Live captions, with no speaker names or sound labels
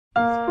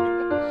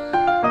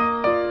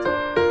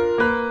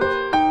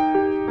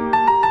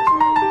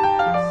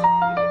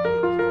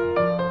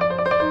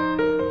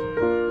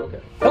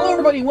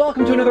everybody,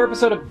 welcome to another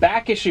episode of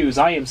Back Issues.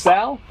 I am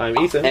Sal. I'm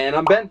Ethan. And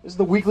I'm Ben. This is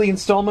the weekly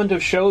installment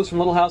of shows from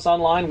Little House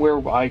Online where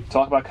I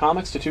talk about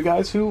comics to two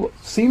guys who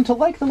seem to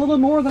like them a little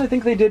more than I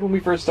think they did when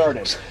we first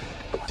started.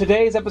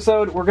 Today's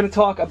episode, we're going to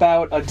talk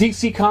about a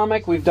DC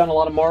comic. We've done a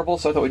lot of Marvel,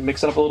 so I thought we'd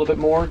mix it up a little bit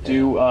more.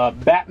 Do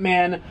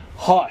Batman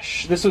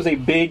Hush. This was a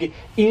big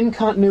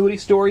in-continuity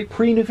story,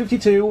 pre-New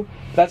 52.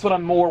 That's what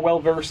I'm more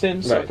well-versed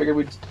in, so I figured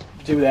we'd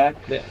do that.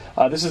 Yeah.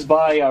 This is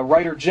by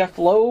writer Jeff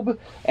Loeb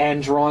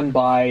and drawn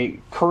by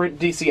current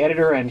DC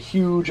editor and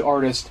huge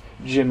artist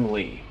Jim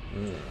Lee.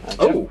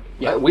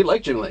 We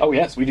like Jim Lee. Oh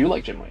yes, we do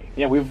like Jim Lee.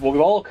 Yeah, we've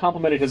all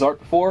complimented his art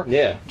before.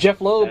 Yeah,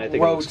 Jeff Loeb and I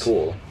think wrote. It looks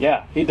cool.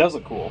 Yeah, he does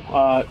look cool.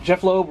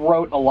 Jeff Loeb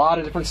wrote a lot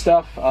of different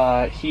stuff.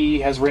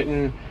 He has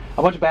written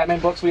a bunch of Batman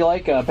books we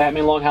like.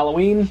 Batman Long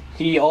Halloween.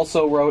 He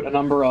also wrote a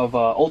number of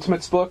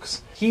Ultimates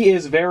books. He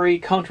is very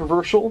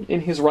controversial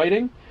in his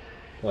writing.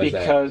 Why is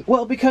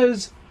that?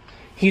 Because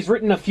he's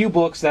written a few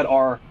books that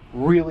are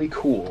really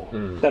cool,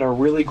 that are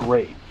really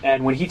great.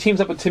 And when he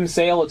teams up with Tim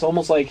Sale, it's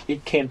almost like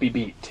it can't be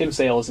beat. Tim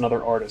Sale is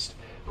another artist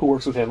who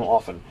works with him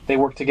often. They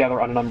work together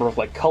on a number of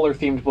like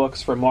color-themed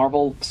books for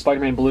Marvel: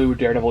 Spider-Man Blue,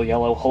 Daredevil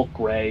Yellow, Hulk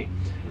Gray,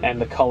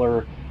 and the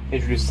color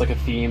introduces like a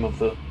theme of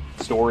the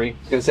story.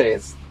 I was gonna say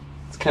it's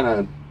kind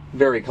of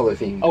very color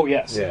themed. Oh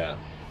yes, yeah.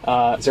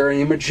 Is there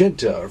any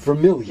magenta or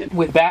vermilion?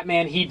 With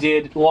Batman, he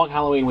did Long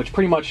Halloween, which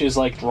pretty much is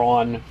like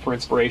drawn for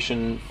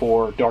inspiration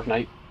for Dark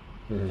Knight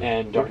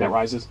and Dark Knight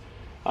Rises.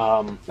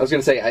 I was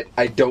going to say,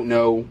 I don't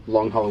know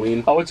Long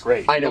Halloween. Oh, it's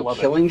great. I know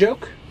Killing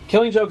Joke.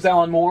 Killing Joke's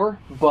Alan Moore,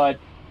 but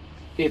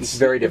it's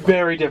very different.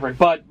 Very different.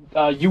 But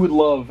you would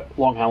love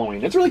Long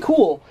Halloween. It's really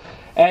cool,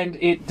 and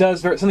it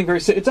does something very...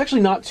 It's actually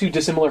not too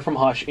dissimilar from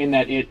Hush in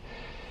that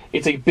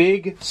it's a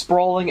big,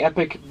 sprawling,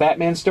 epic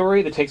Batman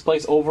story that takes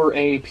place over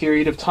a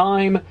period of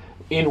time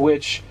in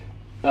which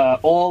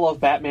all of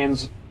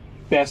Batman's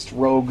best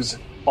rogues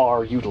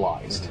are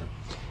utilized.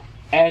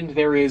 And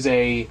there is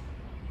a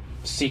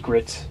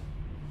secret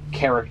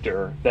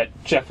character that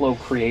Jeff Loeb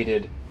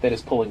created that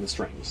is pulling the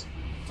strings.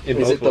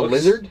 Is it the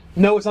Lizard?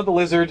 No, it's not the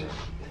Lizard.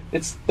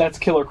 That's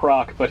Killer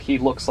Croc, but he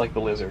looks like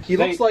the Lizard. He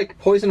looks like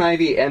Poison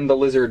Ivy and the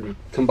Lizard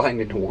combined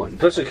into one.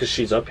 Especially because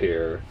she's up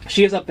here.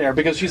 She is up there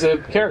because she's a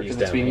character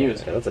that's being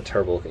used. Yeah, that's a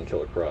terrible looking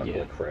Killer Croc. Yeah.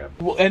 Holy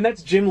crap. Well, and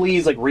that's Jim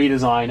Lee's like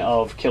redesign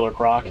of Killer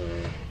Croc.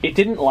 It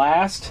didn't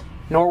last,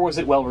 nor was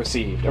it well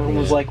received. Everyone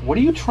was like, "What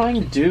are you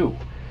trying to do?"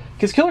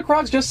 Because Killer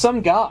Croc's just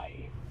some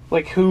guy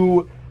like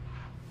who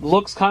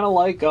looks kind of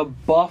like a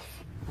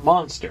buff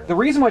monster. The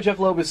reason why Jeff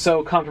Loeb is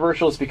so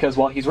controversial is because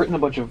while he's written a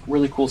bunch of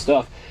really cool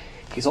stuff,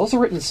 he's also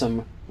written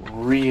some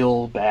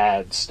real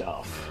bad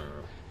stuff.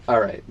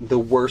 Alright, the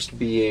worst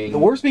being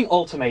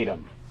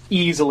Ultimatum.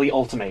 Easily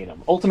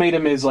Ultimatum.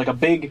 Ultimatum is like a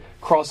big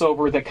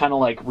crossover that kind of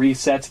like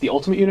resets the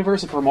Ultimate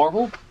Universe for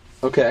Marvel.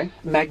 Okay.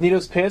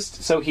 Magneto's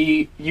pissed, so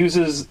he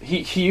uses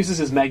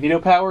his Magneto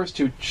powers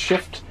to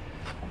shift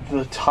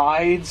the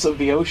tides of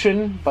the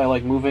ocean by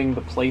like moving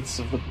the plates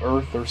of the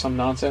Earth or some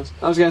nonsense.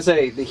 I was going to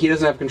say, he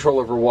doesn't have control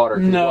over water.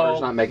 No.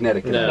 Water's not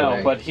magnetic. No,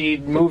 but he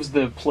moves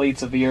the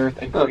plates of the Earth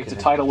and creates a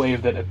tidal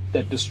wave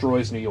that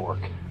destroys New York.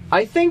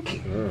 I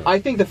think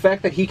the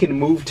fact that he can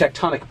move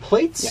tectonic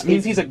plates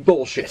means he's a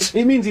bullshit.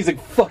 It means he's a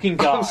fucking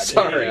god. I'm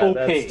sorry. OP.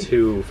 That's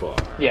too far.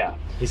 Yeah.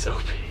 He's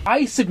OP.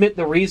 I submit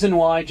the reason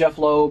why Jeff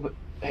Loeb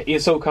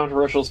is so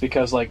controversial is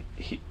because like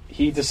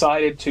he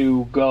decided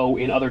to go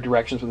in other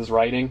directions with his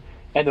writing,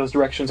 and those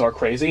directions are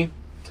crazy.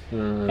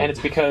 And it's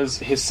because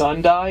his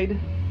son died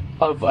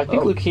of, I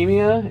think,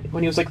 leukemia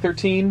when he was like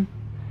 13. And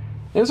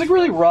it was like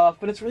really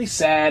rough, and it's really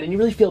sad, and you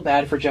really feel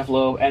bad for Jeff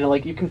Loeb, and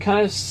like you can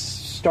kind of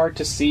start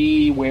to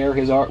see where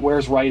his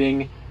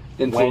writing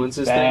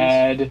influences went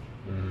bad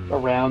things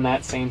around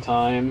that same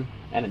time,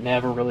 and it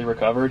never really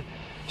recovered.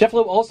 Jeff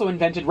Loeb also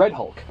invented Red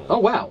Hulk. Oh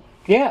wow!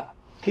 Yeah.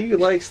 He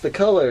likes the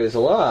colors a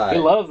lot. He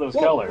loves those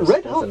colors.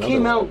 Red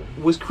Hulk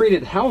was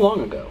created how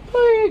long ago?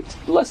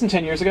 Less than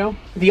 10 years ago.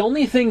 The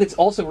only thing that's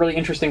also really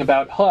interesting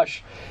about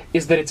Hush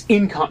is that it's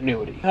in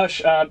continuity.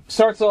 Hush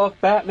starts off,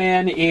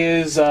 Batman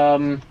is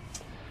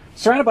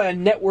surrounded by a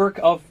network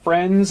of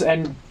friends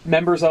and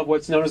members of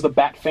what's known as the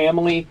Bat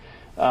Family.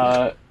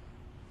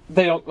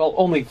 They don't, well,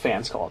 only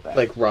fans call it that.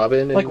 Like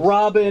Robin?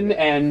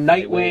 And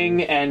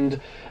Nightwing and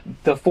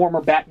the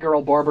former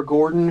Batgirl Barbara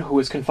Gordon, who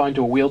was confined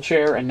to a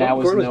wheelchair and now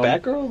is known... Gordon was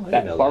Batgirl? I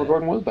didn't know Barbara that.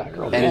 Gordon was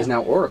Batgirl. And is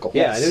now Oracle.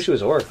 Yeah, I knew she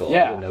was Oracle.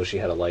 Yeah. I didn't know she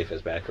had a life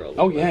as Batgirl.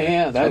 Oh,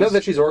 yeah. I know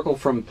that she's Oracle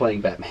from playing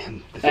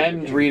Batman.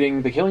 And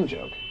reading The Killing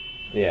Joke.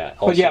 Yeah.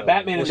 Also, but yeah,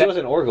 Batman... Well, she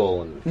wasn't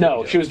Oracle.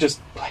 No, she was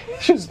just...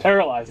 she was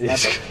paralyzed.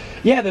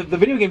 Yeah, the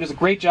video game does a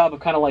great job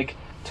of kind of like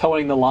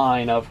towing the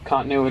line of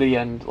continuity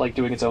and like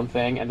doing its own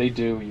thing, and they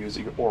do use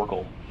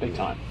Oracle big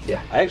time.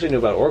 Yeah, I actually knew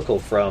about Oracle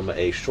from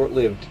a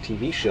short-lived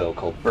TV show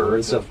called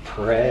Birds of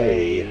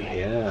Prey.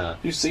 Yeah.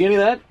 You see any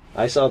of that?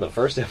 I saw the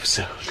first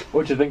episode.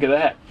 What'd you think of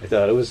that? I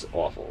thought it was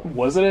awful.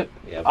 Wasn't it?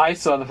 Yep. I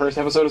saw the first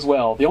episode as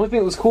well. The only thing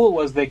that was cool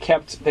was they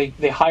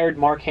hired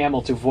Mark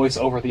Hamill to voice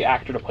over the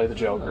actor to play the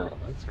Joker. Oh,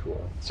 that's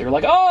cool. So you're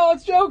like, oh,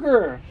 it's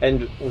Joker!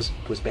 And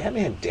was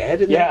Batman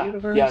dead in that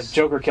universe? Yeah,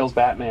 Joker kills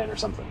Batman or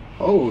something.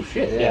 Oh,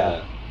 shit.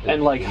 Yeah.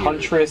 And, like, Weird.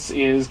 Huntress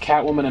is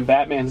Catwoman and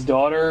Batman's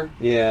daughter.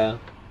 Yeah.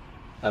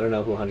 I don't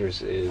know who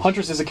Huntress is.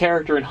 Huntress is a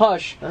character in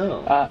Hush.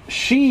 Oh.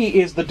 She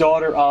is the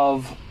daughter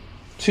of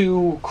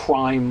two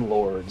crime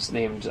lords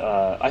named,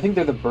 I think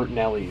they're the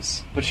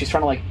Bertinellis. But she's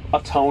trying to, like,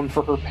 atone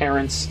for her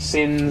parents'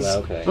 sins.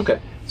 Okay.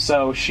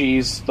 So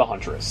she's the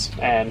Huntress.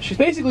 And she's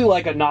basically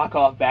like a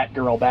knockoff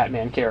Batgirl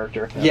Batman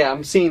character. Yeah,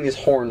 I'm seeing these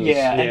horns.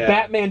 Yeah, and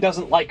Batman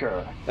doesn't like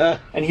her.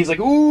 And he's like,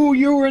 ooh,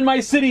 you were in my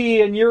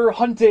city, and you're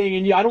hunting,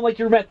 and I don't like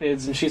your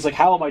methods. And she's like,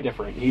 how am I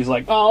different? And he's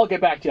like, oh, I'll get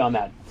back to you on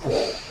that.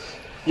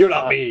 You're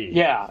not me.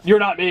 Yeah, you're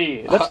not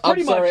me. That's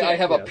pretty I'm sorry, much it. I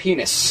have a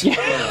penis.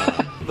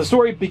 The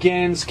story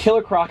begins,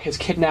 Killer Croc has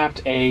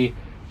kidnapped a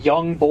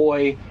young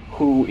boy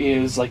who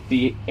is like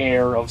the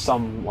heir of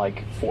some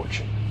like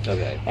fortune.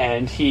 Okay.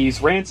 And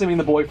he's ransoming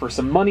the boy for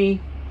some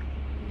money.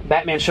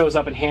 Batman shows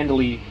up and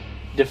handily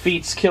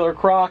defeats Killer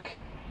Croc,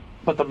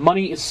 but the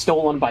money is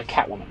stolen by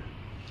Catwoman.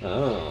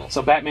 Oh.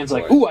 So Batman's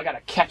like, ooh, I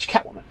gotta catch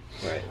Catwoman.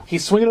 Right.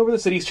 He's swinging over the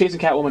city, he's chasing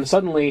Catwoman, and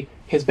suddenly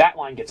his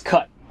Batline gets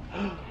cut.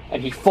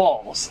 And he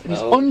falls. And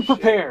he's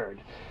unprepared.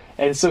 Shit.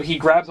 And so he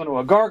grabs onto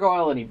a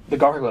gargoyle, and the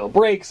gargoyle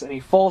breaks, and he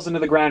falls into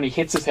the ground, and he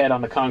hits his head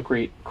on the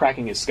concrete,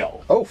 cracking his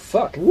skull. Oh,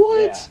 fuck.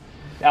 What?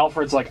 Yeah.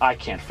 Alfred's like, I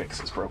can't fix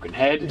his broken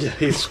head.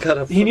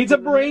 He needs a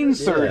brain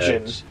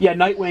surgeon. Yeah,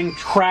 Nightwing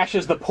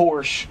crashes the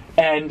Porsche,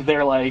 and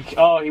they're like,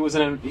 oh, he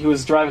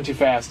was driving too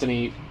fast, and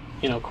he,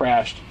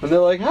 crashed. And they're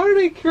like, how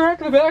did he crack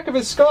the back of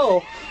his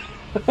skull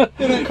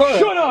in a car?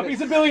 Shut up,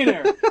 he's a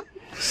billionaire.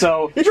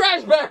 So he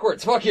drives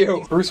backwards, fuck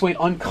you. Bruce Wayne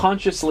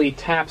unconsciously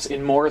taps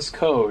in Morse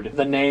code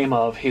the name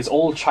of his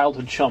old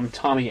childhood chum,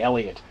 Tommy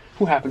Elliott,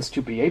 who happens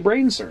to be a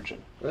brain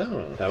surgeon.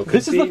 Oh, how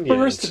This is convenient. the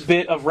first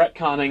bit of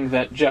retconning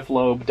that Jeff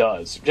Loeb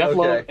does. Jeff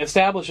Loeb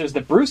establishes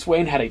that Bruce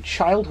Wayne had a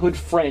childhood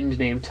friend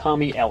named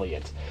Tommy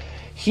Elliott.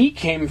 He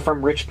came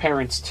from rich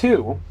parents,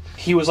 too.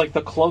 He was like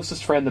the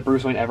closest friend that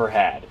Bruce Wayne ever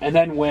had. And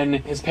then when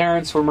his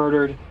parents were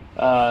murdered,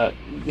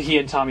 he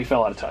and Tommy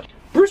fell out of touch.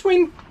 Bruce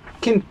Wayne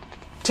can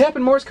tap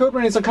in Morse code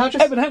when he's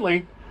unconscious?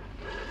 Evidently.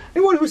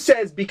 Anyone who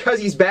says because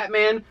he's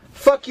Batman,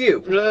 fuck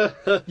you.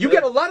 You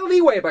get a lot of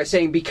leeway by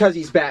saying because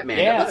he's Batman.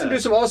 Yeah. That lets him do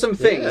some awesome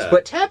things.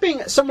 But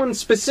tapping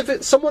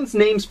someone's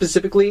name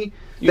specifically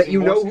that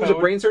you know who's a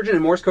brain surgeon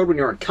in Morse code when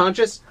you're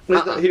unconscious.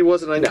 He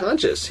wasn't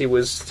unconscious.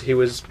 No.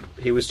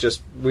 He was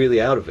just really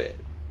out of it.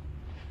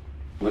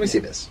 Let me see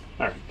this.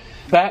 All right.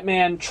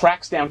 Batman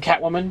tracks down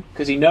Catwoman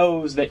because he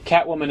knows that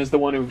Catwoman is the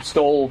one who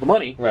stole the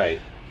money. Right.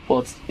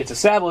 Well, it's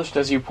established,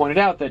 as you pointed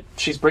out, that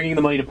she's bringing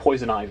the money to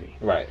Poison Ivy.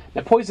 Right.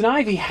 Now, Poison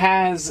Ivy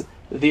has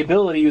the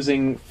ability,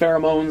 using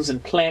pheromones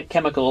and plant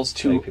chemicals,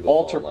 to make people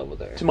alter, fall in love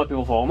with her. to make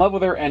people fall in love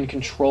with her and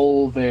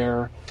control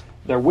their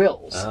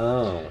wills.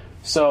 Oh.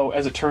 So,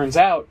 as it turns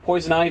out,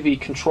 Poison Ivy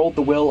controlled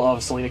the will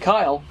of Selina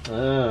Kyle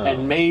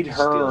and made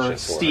her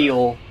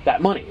steal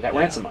that money, that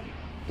ransom money.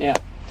 Yeah.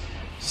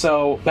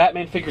 So,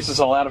 Batman figures this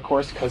all out, of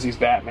course, because he's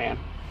Batman.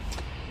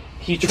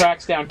 He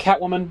tracks down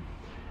Catwoman.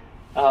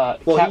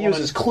 Catwoman, he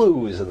uses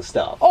clues and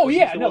stuff. Oh,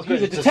 yeah, no,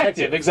 he's a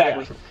detective,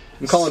 exactly. Yeah.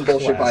 I'm calling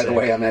bullshit, by the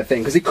way, on that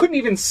thing, because he couldn't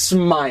even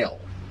smile.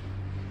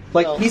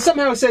 Like, he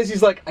somehow says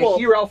he's like, I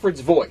hear Alfred's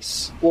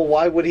voice. Well,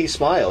 why would he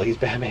smile? He's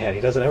Batman. He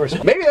doesn't ever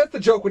smile. Maybe that's the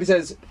joke when he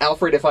says,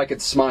 Alfred, if I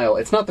could smile.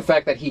 It's not the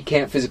fact that he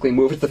can't physically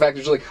move, it's the fact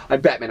that he's like,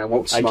 I'm Batman, I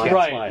won't smile. I can't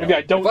right. smile. Maybe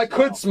I don't if I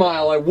could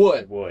smile, I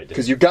would.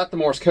 Because you got the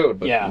Morse code,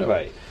 but no.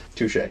 Right.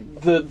 Touche.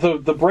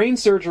 The brain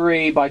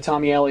surgery by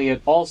Tommy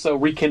Elliott also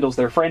rekindles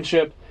their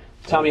friendship.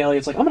 Tommy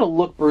Elliott's like, I'm going to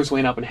look Bruce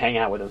Wayne up and hang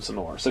out with him some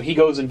more. So he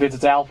goes and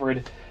visits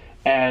Alfred,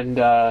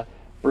 and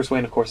Bruce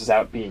Wayne, of course, is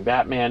out being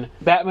Batman.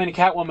 Batman and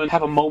Catwoman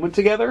have a moment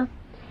together,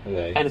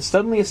 and it's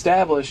suddenly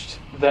established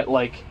that,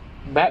 like,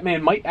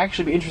 Batman might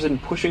actually be interested in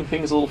pushing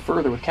things a little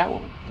further with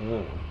Catwoman.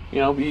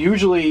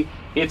 Usually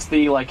it's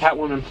the, like,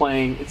 Catwoman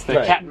playing, it's the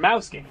cat and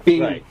mouse game.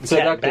 Being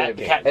seductive.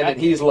 And then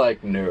he's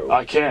like, no.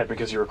 I can't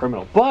because you're a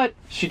criminal. But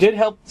she did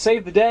help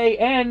save the day,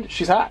 and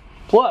she's hot.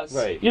 Plus,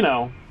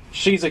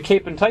 she's a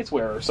cape and tights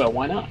wearer, so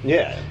why not?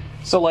 Yeah.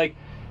 So, like,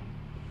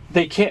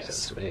 they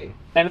kiss.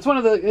 And it's one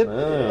of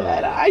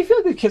the... I feel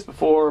like they've kissed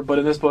before, but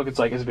in this book, it's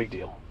like, it's a big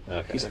deal.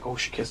 Okay. He's like, oh,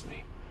 she kissed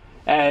me.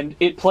 And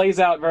it plays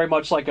out very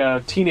much like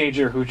a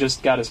teenager who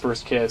just got his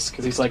first kiss,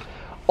 because he's like,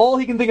 all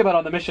he can think about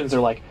on the missions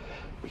are like,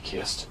 we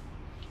kissed.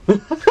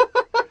 Things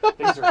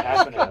are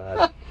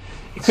happening.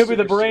 It could be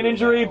the brain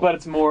injury, but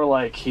it's more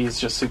like he's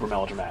just super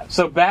melodramatic.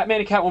 So Batman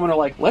and Catwoman are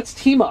like, let's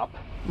team up.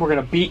 We're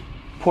going to beat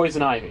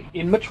Poison Ivy.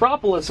 In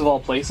Metropolis, of all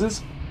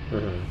places.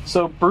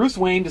 So Bruce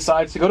Wayne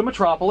decides to go to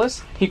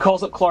Metropolis. He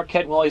calls up Clark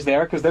Kent while he's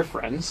there, because they're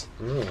friends.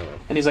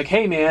 And he's like,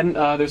 hey man,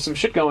 there's some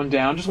shit going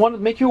down. Just wanted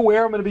to make you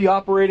aware I'm going to be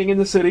operating in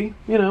the city.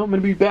 I'm going to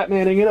be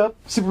Batmaning it up.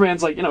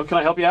 Superman's like, can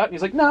I help you out? And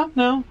he's like,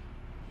 no.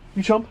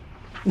 You chump.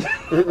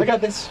 I got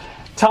this.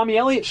 Tommy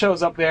Elliott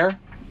shows up there,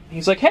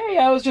 He's like, hey,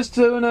 I was just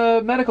doing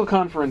a medical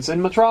conference in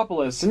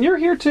Metropolis, and you're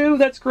here too?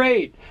 That's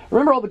great.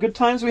 Remember all the good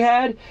times we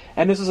had?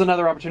 And this is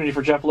another opportunity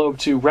for Jeff Loeb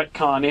to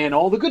retcon in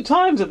all the good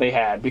times that they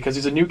had, because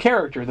he's a new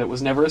character that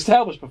was never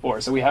established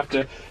before, so we have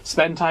to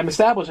spend time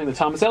establishing that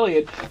Thomas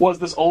Elliot was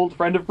this old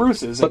friend of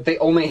Bruce's. But they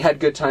only had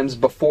good times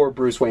before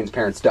Bruce Wayne's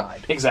parents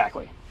died.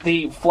 Exactly.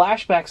 The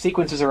flashback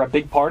sequences are a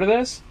big part of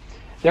this.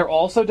 They're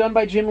also done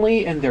by Jim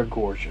Lee, and they're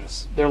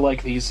gorgeous. They're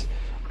like these...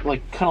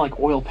 like kind of like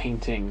oil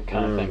painting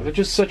kind of thing. They're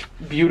just such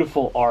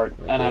beautiful art,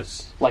 and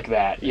it's like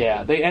that.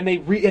 Yeah,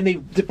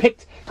 they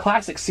depict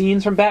classic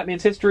scenes from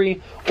Batman's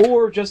history,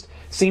 or just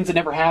scenes that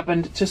never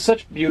happened. Just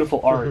such beautiful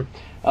art.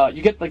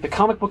 You get like the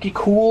comic booky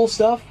cool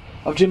stuff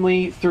of Jim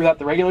Lee throughout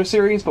the regular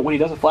series, but when he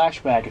does a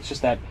flashback, it's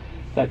just that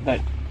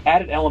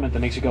added element that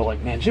makes you go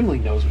like, man, Jim Lee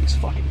knows what he's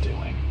fucking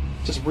doing.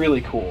 Just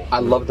really cool. I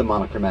love the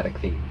monochromatic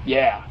theme.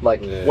 Yeah,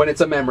 when it's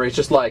a memory, it's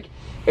just like,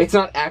 it's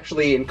not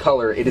actually in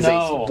color. It is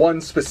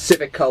one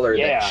specific color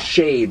that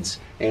shades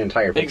an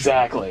entire picture.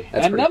 Exactly.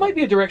 And that might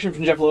be a direction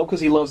from Jeff Loeb, because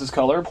he loves his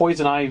color.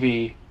 Poison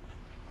Ivy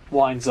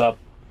winds up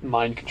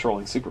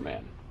mind-controlling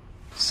Superman.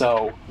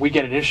 So we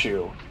get an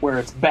issue where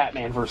it's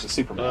Batman versus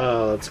Superman.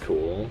 Oh, that's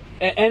cool.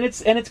 And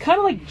it's kind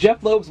of like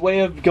Jeff Loeb's way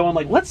of going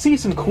like, let's see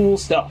some cool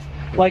stuff.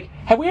 Like,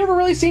 have we ever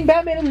really seen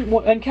Batman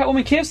and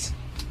Catwoman kiss?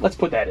 Let's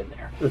put that in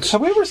there.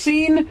 Have we ever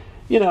seen,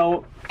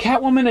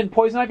 Catwoman and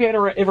Poison Ivy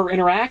ever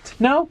interact?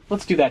 No?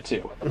 Let's do that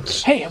too.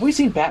 Hey, have we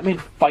seen Batman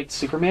fight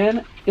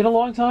Superman in a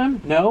long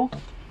time? No?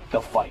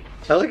 They'll fight.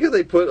 I like how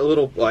they put a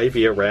little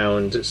ivy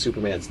around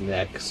Superman's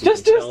neck. So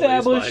just to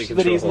establish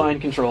that he's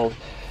mind-controlled.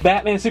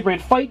 Batman and Superman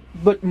fight,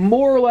 but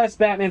more or less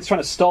Batman's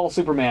trying to stall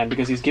Superman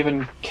because he's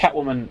given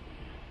Catwoman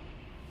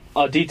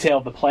a detail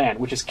of the plan,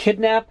 which is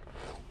kidnap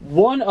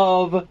one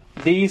of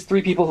these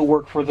three people who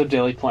work for the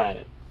Daily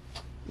Planet.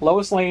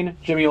 Lois Lane,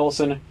 Jimmy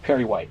Olsen,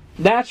 Perry White.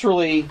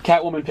 Naturally,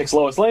 Catwoman picks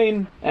Lois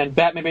Lane, and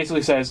Batman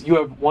basically says, you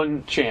have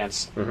one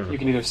chance. You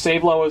can either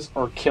save Lois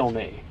or kill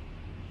me.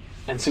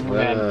 And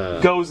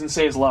Superman goes and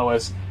saves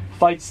Lois,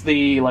 fights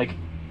the,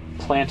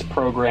 plant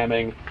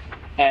programming,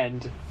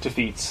 and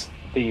defeats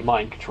the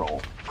mind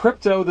control.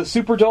 Krypto, the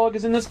super dog,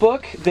 is in this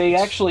book. They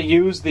actually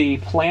use the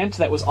plant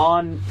that was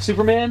on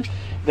Superman.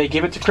 They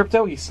give it to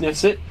Krypto, he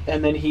sniffs it,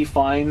 and then he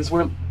finds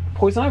where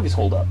Poison Ivy's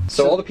holed up.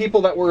 So all the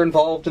people that were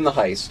involved in the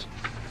heist...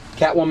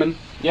 Catwoman,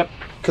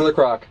 Killer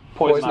Croc,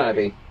 Poison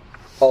Ivy,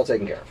 all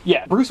taken care of.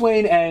 Yeah, Bruce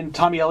Wayne and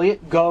Tommy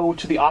Elliott go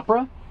to the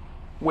opera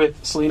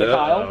with Selena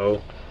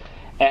Kyle,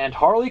 and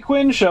Harley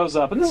Quinn shows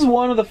up. And this is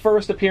one of the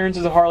first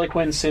appearances of Harley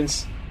Quinn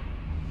since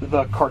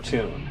the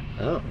cartoon.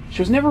 Oh.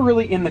 She was never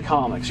really in the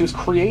comics. She was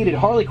created,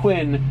 Harley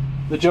Quinn,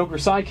 the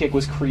Joker's sidekick,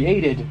 was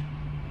created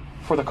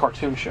for the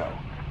cartoon show.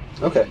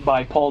 Okay.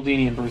 By Paul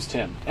Dini and Bruce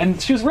Timm.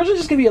 And she was originally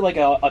just going to be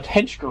a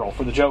hench girl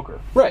for the Joker.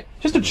 Right.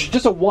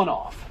 Just a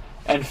one-off.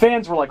 And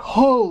fans were like,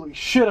 holy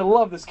shit, I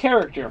love this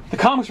character. The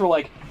comics were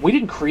like, we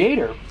didn't create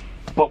her,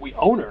 but we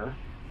own her,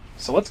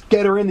 so let's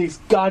get her in these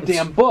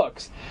goddamn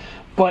books.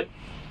 But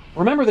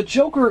remember, the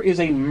Joker is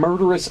a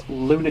murderous,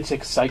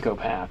 lunatic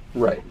psychopath.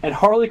 Right. And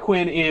Harley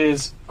Quinn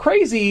is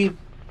crazy,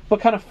 but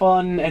kind of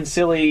fun and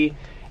silly,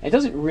 and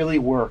doesn't really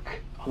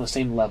work on the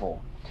same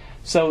level.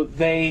 So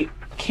they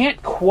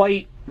can't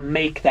quite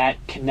make that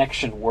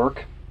connection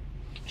work.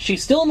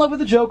 She's still in love with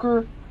the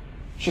Joker.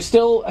 She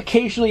still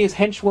occasionally is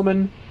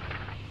henchwoman.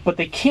 But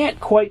they can't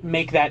quite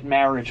make that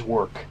marriage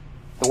work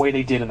the way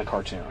they did in the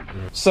cartoon.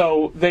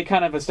 So they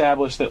kind of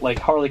established that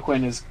Harley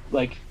Quinn is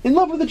in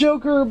love with the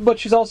Joker, but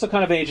she's also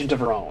kind of an agent of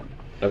her own.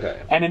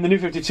 Okay. And in the New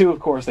 52, of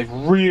course, they've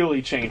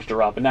really changed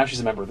her up, and now she's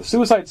a member of the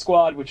Suicide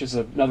Squad, which is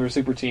another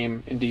super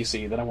team in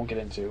DC that I won't get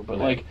into. But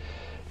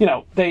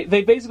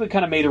they basically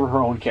kind of made her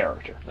own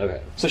character.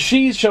 Okay. So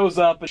she shows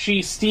up,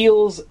 she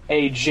steals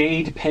a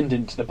jade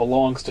pendant that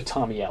belongs to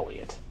Tommy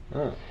Elliott.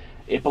 Oh.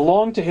 It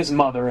belonged to his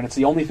mother, and it's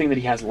the only thing that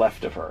he has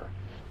left of her.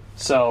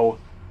 So,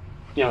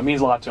 it means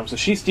a lot to him. So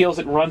she steals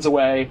it and runs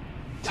away.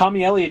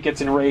 Tommy Elliott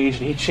gets enraged,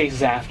 and he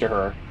chases after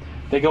her.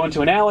 They go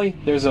into an alley.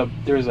 There's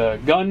a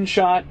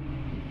gunshot.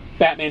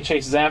 Batman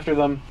chases after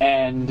them,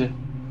 and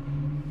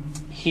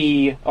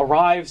he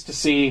arrives to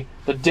see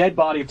the dead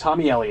body of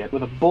Tommy Elliott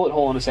with a bullet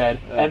hole in his head,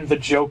 and the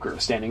Joker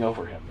standing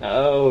over him.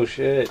 Oh,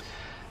 shit.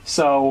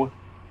 So,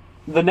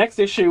 the next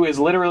issue is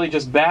literally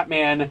just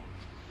Batman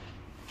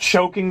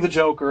choking the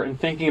Joker and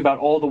thinking about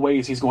all the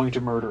ways he's going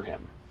to murder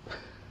him.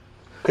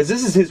 Because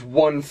this is his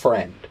one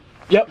friend.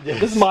 Yep,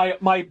 this is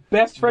my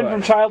best friend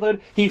from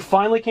childhood. He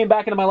finally came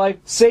back into my life,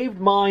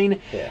 saved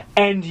mine,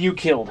 and you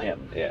killed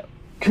him. Yeah.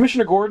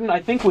 Commissioner Gordon,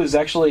 I think, was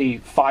actually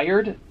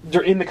fired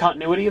in the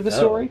continuity of the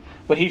story,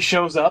 but he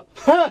shows up.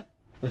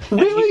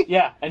 Really?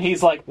 And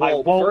he's like, I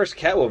won't... First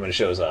Catwoman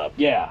shows up.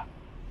 Yeah.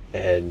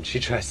 And she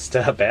tries to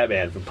stop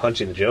Batman from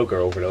punching the Joker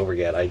over and over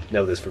again. I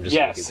know this from just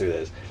looking through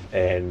this.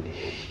 And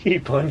he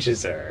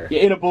punches her.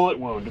 Yeah, in a bullet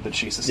wound that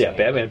she sustained. Yeah,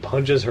 Batman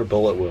punches her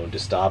bullet wound to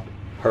stop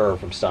her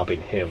from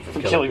stopping him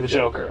from killing the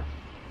Joker.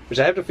 Which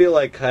I have to feel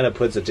like kind of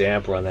puts a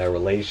damper on their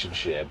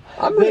relationship.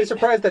 I'm really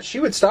surprised that she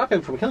would stop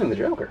him from killing the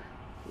Joker.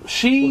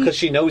 Because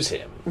she knows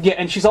him. Yeah,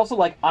 and she's also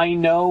like, I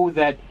know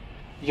that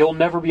you'll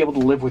never be able to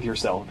live with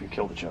yourself if you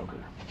kill the Joker.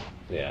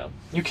 Yeah.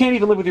 You can't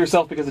even live with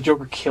yourself because the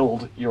Joker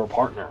killed your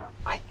partner.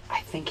 I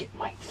think it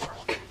might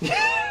work.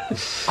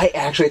 I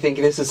actually think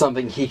this is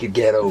something he could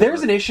get over.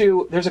 There's an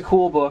issue. There's a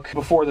cool book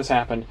before this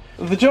happened.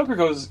 The Joker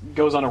goes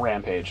on a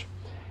rampage,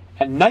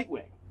 and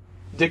Nightwing,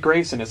 Dick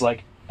Grayson, is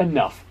like,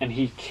 enough, and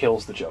he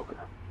kills the Joker.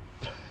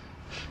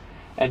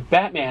 And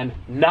Batman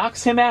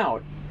knocks him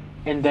out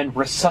and then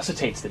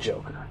resuscitates the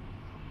Joker.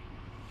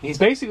 He's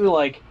basically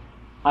like,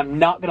 I'm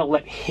not going to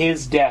let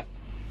his death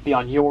be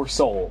on your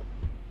soul.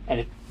 And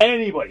if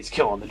anybody's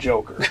killing the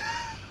Joker,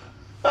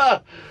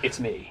 it's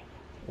me.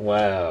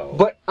 Wow.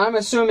 But I'm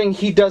assuming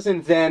he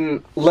doesn't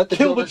then let the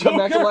Joker come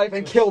back to life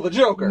and kill the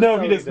Joker. No,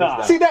 he does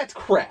not. See, that's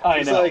crap.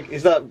 I know.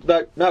 He's not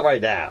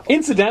right now.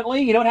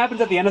 Incidentally, you know what happens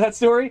at the end of that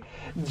story?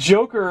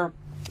 Joker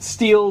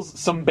steals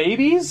some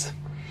babies,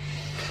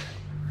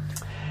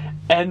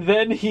 and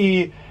then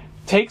he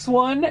takes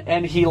one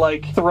and he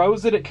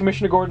throws it at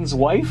Commissioner Gordon's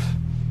wife.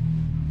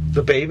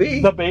 The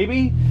baby? The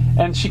baby,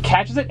 and she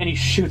catches it and he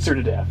shoots her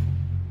to death.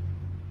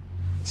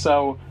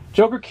 So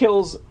Joker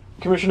kills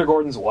Commissioner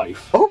Gordon's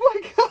wife. Oh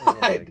my god! Oh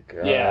my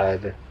god.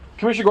 Yeah.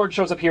 Commissioner Gordon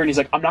shows up here and he's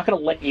like, I'm not going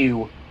to let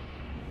you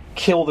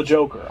kill the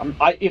Joker.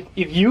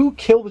 If you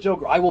kill the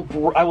Joker, I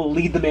will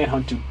lead the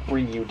manhunt to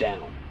bring you down.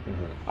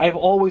 Mm-hmm. I have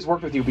always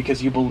worked with you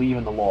because you believe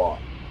in the law.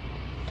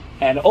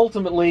 And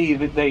ultimately,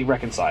 they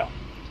reconcile.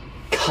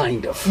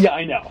 Kind of. Yeah,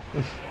 I know.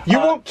 You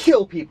won't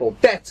kill people.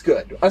 That's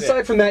good.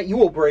 Aside from that, you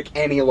will break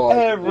any law.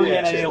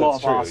 Any law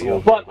possible.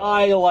 But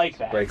I like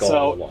that. Break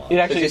all the laws. It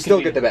actually you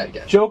still get the bad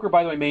guy. Joker,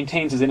 by the way,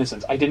 maintains his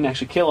innocence. I didn't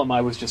actually kill him.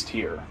 I was just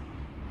here.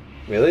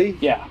 Really?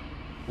 Yeah.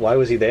 Why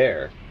was he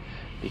there?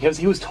 Because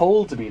he was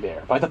told to be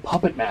there by the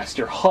puppet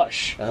master,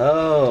 Hush.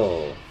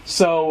 Oh.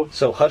 So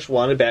Hush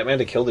wanted Batman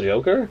to kill the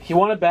Joker? He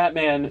wanted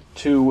Batman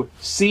to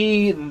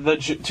think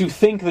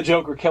the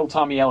Joker killed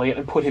Tommy Elliot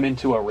and put him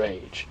into a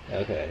rage.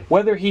 Okay.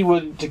 Whether he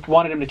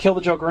wanted him to kill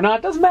the Joker or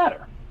not doesn't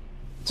matter.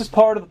 It's just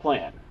part of the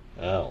plan.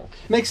 Oh.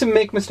 Makes him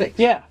make mistakes.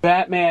 Yeah.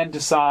 Batman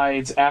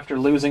decides, after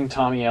losing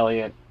Tommy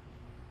Elliot,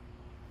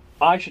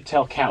 I should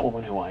tell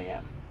Catwoman who I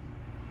am.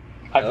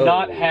 I've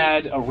not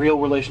had a real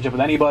relationship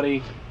with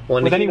anybody.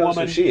 Well, with any woman.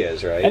 Knows who she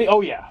is, right?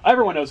 Oh yeah,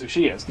 everyone knows who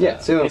she is. Yeah,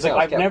 so it's like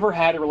I've never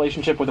had a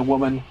relationship with a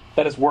woman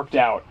that has worked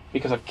out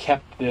because I've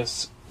kept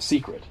this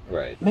secret.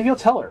 Right. Maybe I'll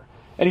tell her.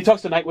 And he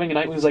talks to Nightwing, and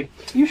Nightwing's like,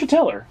 "You should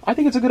tell her. I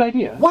think it's a good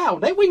idea." Wow,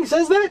 Nightwing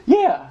says that?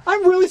 Yeah.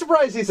 I'm really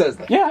surprised he says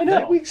that. Yeah, I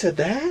know. Nightwing said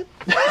that?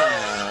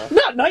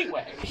 Not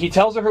Nightwing. He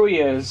tells her who he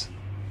is.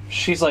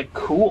 She's like,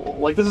 "Cool.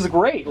 Like this is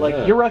great.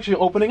 Like you're actually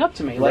opening up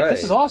to me. Like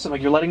this is awesome.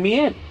 Like you're letting me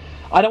in.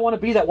 I don't want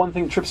to be that one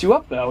thing that trips you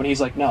up though." And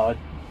he's like, "No."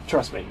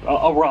 Trust me,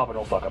 a Robin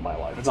will fuck up my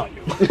life. It's not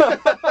you.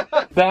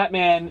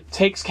 Batman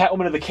takes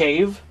Catwoman to the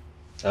cave.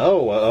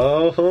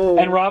 Oh.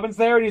 And Robin's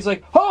there, and he's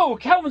like, "Oh,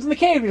 Catwoman's in the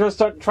cave." He's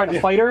start trying to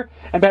fight her,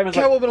 and Batman's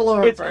Catwoman like,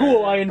 alert. "It's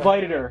cool, I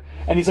invited her."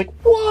 And he's like,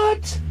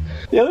 "What?"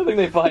 The other thing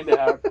they find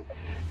out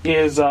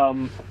is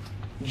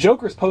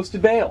Joker's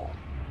posted bail.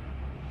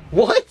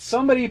 What?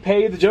 Somebody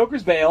paid the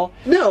Joker's bail.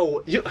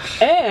 No,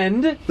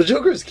 and the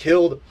Joker's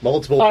killed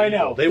multiple people. I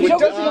know. They The would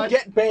Joker not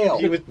get bail.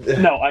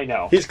 No, I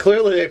know. He's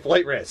clearly a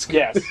flight risk.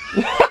 Yes.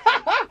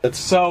 That's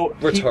so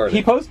retarded.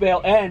 He posts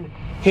bail, and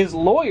his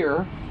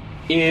lawyer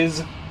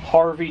is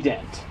Harvey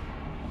Dent,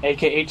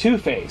 a.k.a.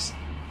 Two-Face,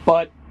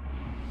 but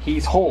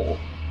he's whole.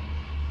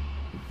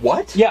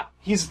 What? Yeah,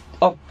 he's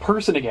a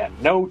person again.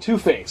 No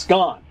Two-Face,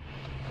 gone.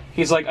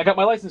 He's like, I got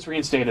my license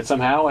reinstated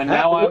somehow, and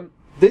now I'm...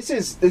 This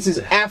is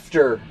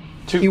after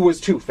he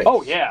was Two-Face.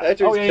 Oh, yeah.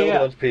 After he's killed a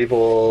bunch of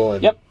people.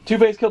 And Yep,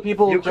 Two-Face killed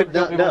people. You could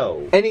not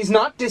know. And he's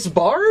not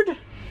disbarred?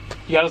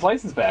 He got his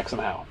license back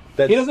somehow.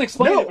 He doesn't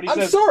explain it, but he I'm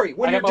says... sorry,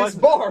 when you're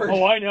disbarred...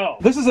 Oh, I know.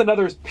 This is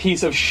another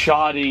piece of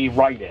shoddy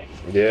writing.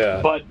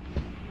 Yeah. But...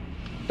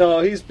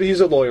 No,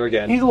 he's a lawyer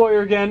again. He's a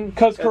lawyer again,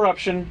 because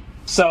corruption.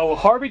 So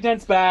Harvey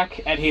Dent's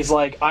back, and he's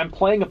like, I'm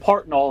playing a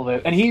part in all of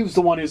it. And he's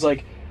the one who's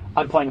like,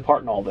 I'm playing a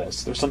part in all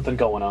this. There's something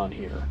going on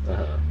here.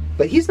 Uh-huh.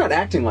 But he's not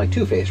acting like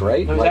Two-Face,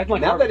 right? No, he's acting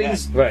like now Harvey that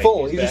he's Dent.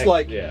 full, he's just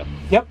like... Yeah.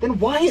 Yep. Then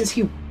why is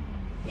he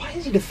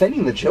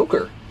defending the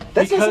Joker?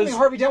 That's not something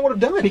Harvey Dent would have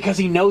done. Because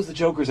he knows the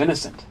Joker's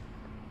innocent.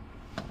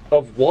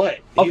 Of what?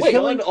 He's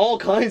done all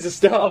kinds of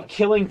stuff. Of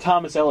killing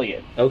Thomas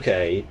Elliot.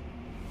 Okay.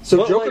 So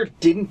But, Joker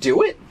didn't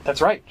do it?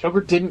 That's right.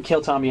 Joker didn't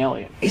kill Tommy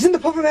Elliot. Isn't the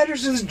puppet master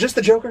just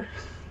the Joker?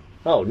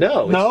 Oh,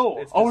 no.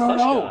 It's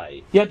no.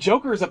 Guy. Yeah,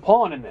 Joker is a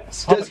pawn in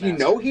this. Does he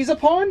know he's a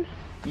pawn?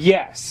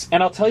 Yes,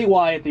 and I'll tell you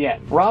why at the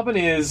end. Robin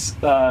is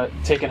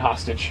taken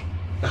hostage.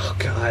 Oh,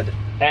 God.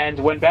 And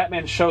when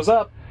Batman shows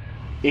up,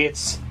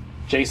 it's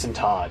Jason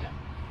Todd.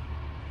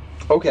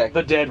 Okay.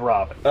 The dead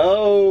Robin.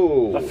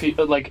 Oh.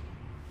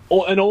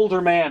 An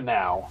older man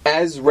now.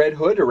 As Red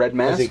Hood or Red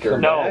Mask? Has he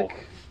come No.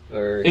 back?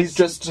 Or... This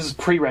is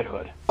pre-Red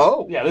Hood.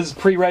 Oh. Yeah, this is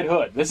pre-Red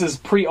Hood. This is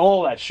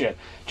pre-all that shit.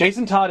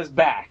 Jason Todd is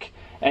back,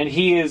 and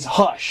he is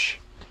Hush.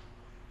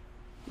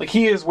 Like,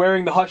 he is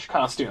wearing the Hush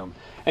costume.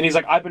 And he's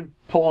like, I've been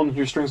pulling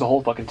your strings the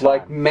whole fucking time.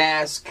 Like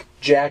mask,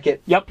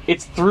 jacket. Yep.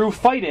 It's through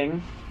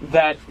fighting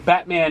that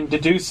Batman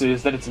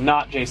deduces that it's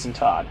not Jason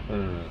Todd.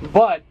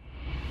 But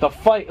the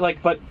fight,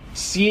 like, but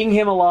seeing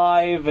him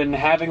alive and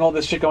having all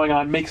this shit going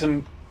on makes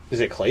him... Is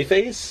it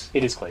Clayface?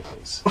 It is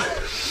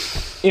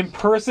Clayface.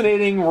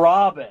 Impersonating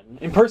Robin.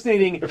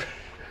 Impersonating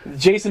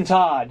Jason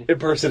Todd.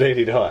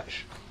 Impersonating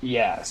Hush.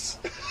 Yes.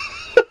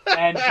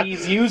 And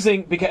he's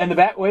using... And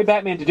the way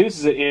Batman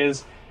deduces it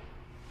is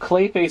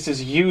Clayface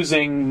is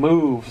using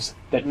moves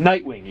that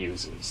Nightwing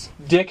uses.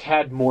 Dick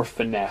had more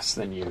finesse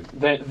than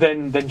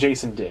than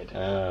Jason did.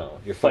 Oh,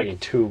 you're fighting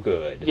too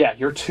good. Yeah,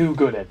 you're too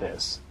good at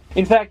this.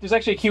 In fact, there's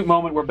actually a cute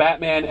moment where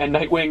Batman and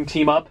Nightwing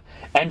team up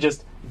and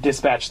just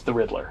dispatch the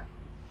Riddler.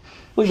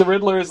 Like, the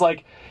Riddler is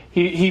like,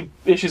 he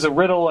issues a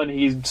riddle and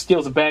he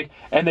steals a bank,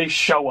 and they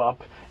show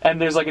up,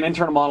 and there's like an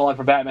internal monologue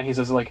for Batman. He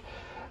says, like,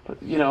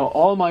 you know,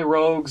 all my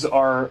rogues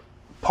are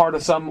part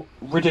of some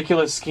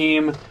ridiculous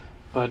scheme,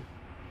 but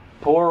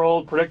poor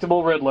old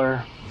predictable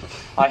Riddler,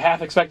 I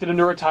half expected him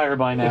to retire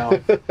by now.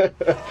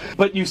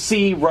 But you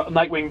see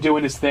Nightwing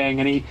doing his thing,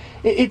 and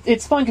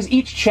it's fun because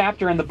each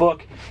chapter in the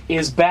book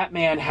is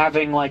Batman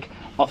having like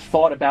a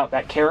thought about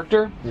that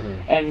character,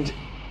 and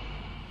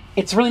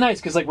it's really nice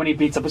because like when he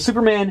beats up a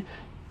Superman,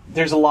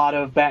 there's a lot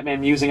of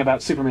Batman musing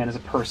about Superman as a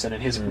person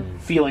and his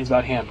feelings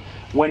about him.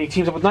 When he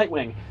teams up with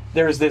Nightwing,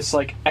 there's this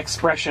like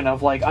expression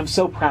of like, I'm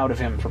so proud of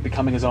him for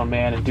becoming his own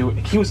man and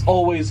he was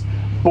always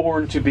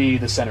born to be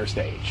the center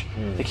stage.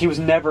 Like, he was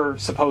never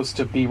supposed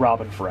to be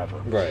Robin forever.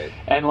 Right.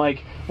 And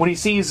like when he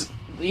sees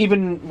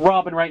even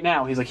Robin right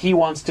now, he's like, he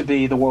wants to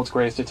be the world's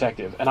greatest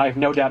detective, and I have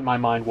no doubt in my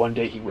mind one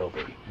day he will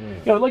be.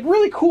 You know, like,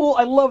 really cool.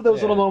 I love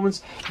those little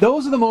moments.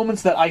 Those are the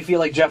moments that I feel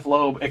like Jeff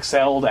Loeb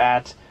excelled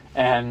at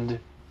and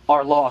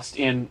are lost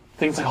in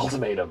things like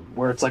Ultimatum,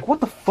 where it's like, what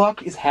the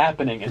fuck is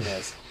happening in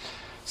this?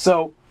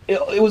 So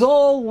it was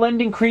all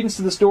lending credence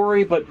to the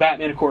story, but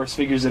Batman, of course,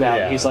 figures it out.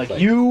 Yeah, he's like,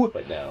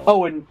 but no.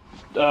 Oh, and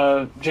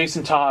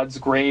Jason Todd's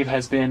grave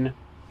has been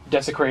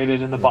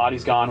desecrated and the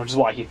body's gone, which is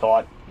why he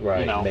thought,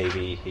 right, you know,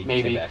 maybe he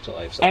came back to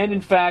life somehow. And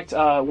in fact,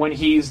 when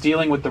he's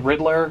dealing with the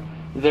Riddler,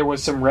 there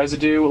was some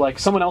residue, like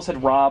someone else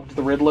had robbed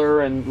the Riddler,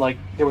 and like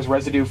there was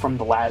residue from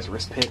the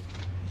Lazarus pit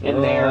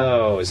in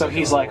there. So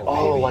he's like,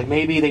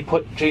 maybe they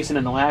put Jason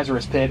in the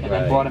Lazarus pit and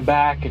then brought him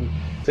back. And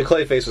the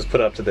Clayface was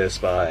put up to this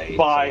by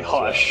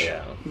Hush, well,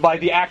 yeah. by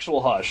the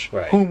actual Hush,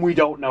 whom we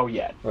don't know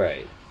yet,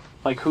 right?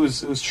 Like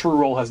whose true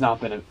role has not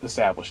been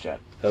established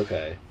yet.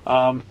 Okay.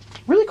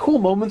 Really cool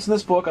moments in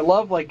this book. I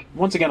love, like,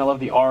 once again, I love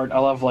the art. I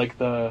love like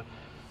the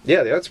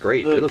art's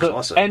great. It looks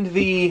awesome. And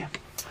the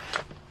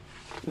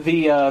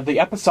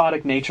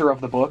episodic nature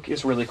of the book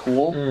is really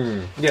cool.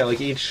 Yeah,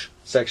 like each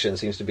section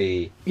seems to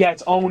be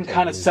its own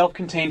kind of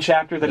self-contained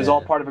chapter that is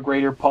all part of a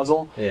greater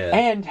puzzle. Yeah.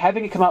 And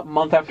having it come out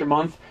month after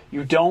month,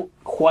 you don't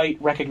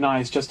quite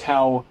recognize just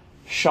how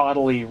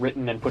shoddily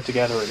written and put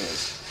together it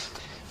is.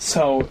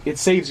 So it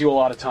saves you a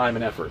lot of time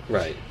and effort.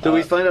 Right. Do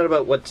we find out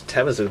about what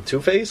Tem is with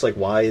Two-Face? Like,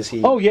 why is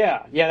he... Oh,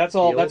 yeah. Yeah, that's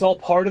all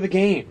part of the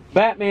game.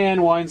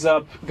 Batman winds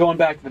up going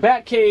back to the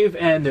Batcave,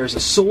 and there's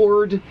a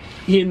sword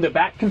in the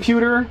Bat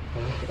computer.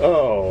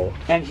 Oh.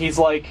 And he's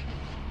like,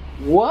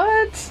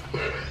 what?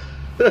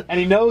 And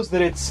he knows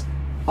that it's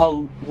a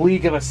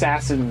League of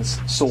Assassins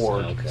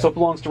sword. Okay. So it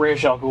belongs to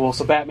Ra's al Ghul.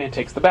 So Batman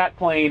takes the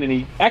Batplane,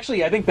 and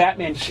I think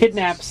Batman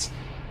kidnaps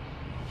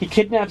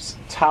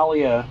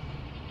Talia...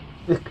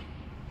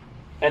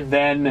 And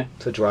then...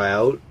 To dry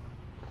out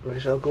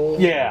Ra's al Ghul?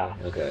 Yeah.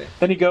 Okay.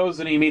 Then he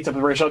goes and he meets up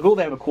with Ra's al Ghul.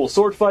 They have a cool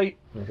sword fight.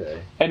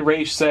 Okay. And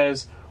Ra's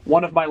says,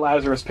 one of my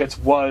Lazarus pits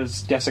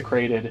was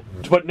desecrated.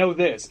 But know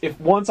this, if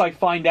once I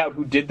find out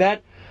who did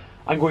that,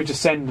 I'm going to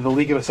send the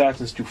League of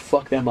Assassins to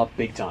fuck them up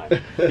big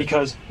time.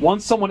 Because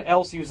once someone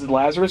else uses the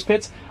Lazarus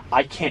pits,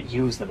 I can't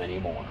use them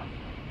anymore.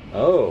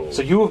 Oh.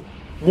 So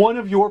one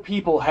of your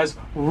people has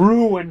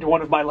ruined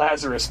one of my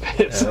Lazarus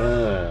pits.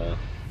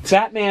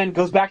 Batman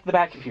goes back to the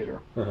Batcomputer,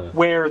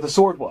 where the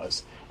sword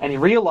was, and he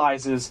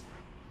realizes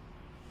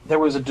there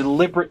was a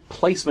deliberate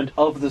placement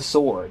of the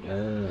sword.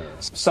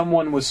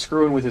 Someone was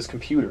screwing with his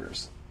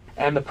computers.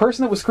 And the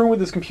person that was screwing with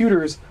his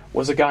computers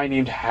was a guy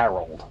named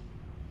Harold.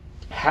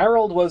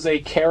 Harold was a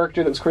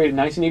character that was created in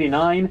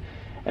 1989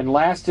 and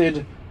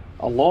lasted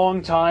a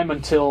long time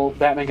until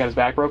Batman got his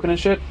back broken and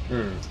shit,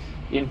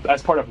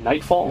 as part of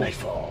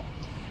Nightfall.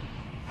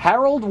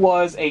 Harold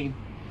was a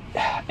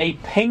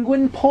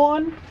penguin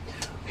pawn.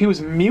 He was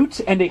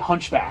mute and a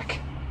hunchback.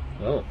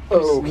 Oh.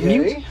 Okay.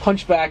 Mute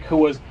hunchback who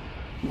was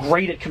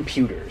great at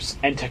computers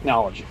and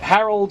technology.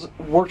 Harold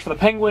worked for the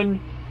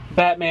Penguin.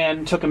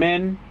 Batman took him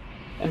in.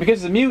 And because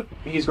he's a mute,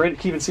 he's great at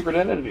keeping secret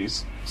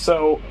identities.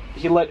 So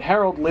he let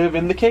Harold live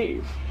in the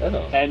cave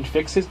and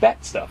fix his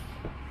bat stuff.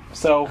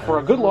 So for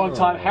a good long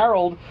time,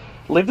 Harold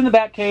lived in the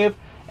Batcave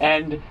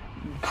and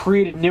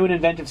created new and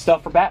inventive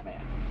stuff for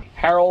Batman.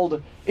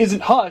 Harold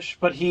isn't Hush,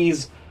 but he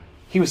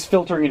was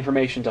filtering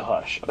information to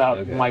Hush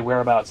about my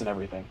whereabouts and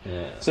everything.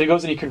 Yeah. So he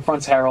goes and he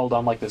confronts Harold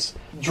on like this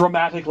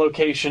dramatic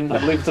location. I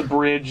believe it's a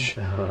bridge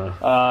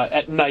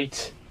at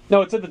night.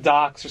 No, it's at the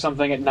docks or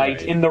something at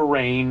night in the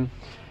rain.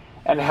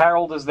 And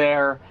Harold is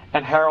there,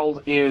 and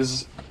Harold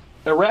is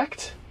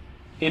erect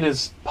in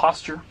his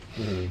posture.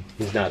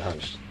 He's not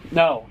hunched.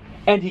 No,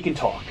 and he can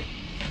talk.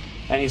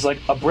 And he's like,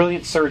 a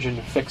brilliant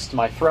surgeon fixed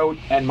my throat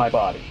and my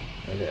body.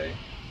 Okay.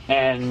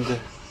 And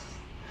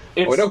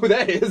I know who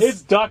that is.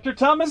 It's Dr.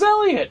 Thomas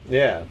Elliot.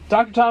 Yeah.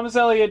 Dr. Thomas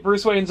Elliot,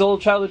 Bruce Wayne's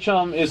old childhood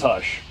chum, is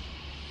Hush.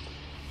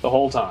 The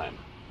whole time.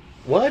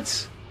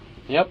 What?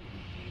 Yep.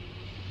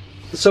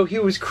 So he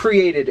was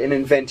created and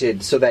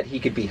invented so that he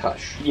could be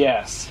Hush.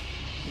 Yes.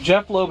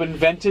 Jeff Loeb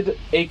invented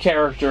a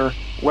character,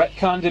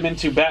 retconned him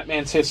into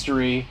Batman's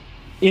history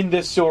in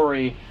this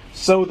story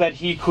so that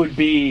he could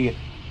be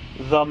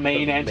the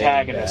main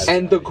antagonist.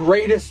 And the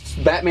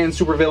greatest Batman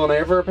supervillain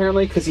ever,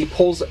 apparently, because he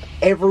pulls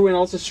everyone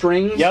else's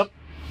strings. Yep.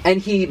 And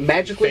he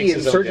magically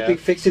and surgically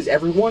fixes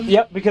everyone.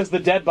 Yep, because the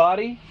dead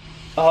body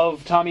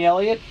of Tommy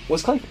Elliott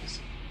was Clayface.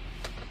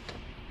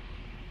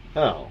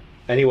 Oh.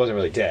 And he wasn't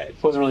really dead.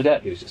 Wasn't really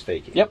dead. He was just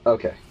faking. Yep.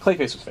 Okay.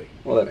 Clayface was faking.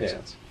 Well, that makes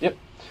sense. Yep.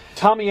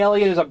 Tommy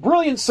Elliott is a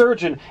brilliant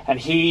surgeon, and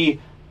he,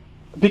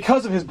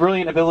 because of his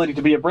brilliant ability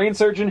to be a brain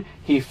surgeon,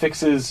 he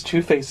fixes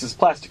Two-Face's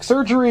plastic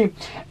surgery,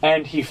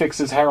 and he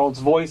fixes Harold's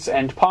voice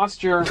and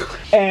posture,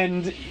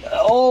 and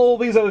all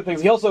these other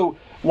things. He also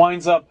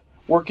winds up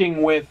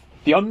working with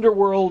the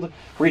underworld,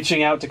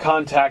 reaching out to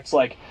contacts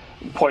like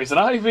Poison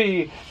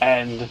Ivy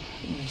and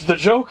the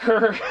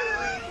Joker,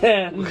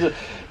 and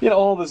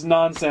all this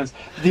nonsense.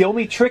 The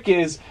only trick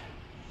is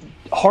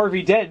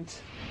Harvey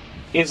Dent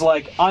is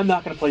like, I'm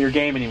not going to play your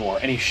game anymore,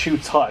 and he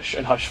shoots Hush,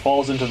 and Hush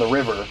falls into the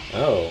river,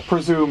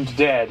 presumed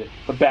dead,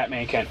 but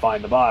Batman can't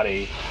find the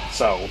body,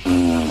 so...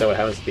 Is that what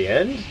happens at the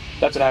end?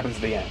 That's what happens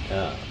at the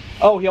end.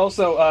 Oh, he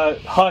also,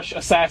 Hush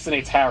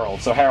assassinates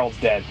Harold, so Harold's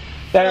dead.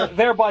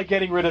 Thereby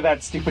getting rid of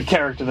that stupid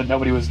character that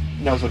nobody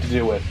knows what to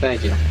do with.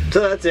 Thank you.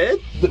 So that's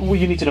it? Well,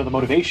 you need to know the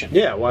motivation.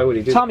 Yeah, why would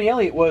he do Tommy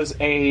Elliott was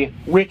a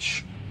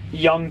rich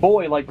young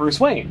boy like Bruce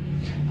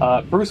Wayne.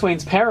 Bruce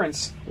Wayne's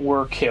parents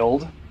were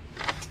killed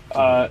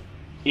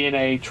in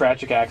a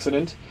tragic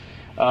accident.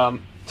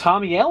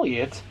 Tommy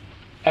Elliott,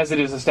 as it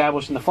is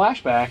established in the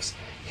flashbacks,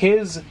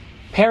 his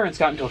parents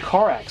got into a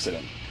car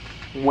accident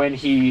when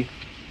he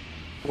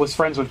was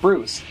friends with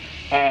Bruce.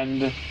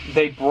 And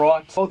they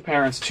brought both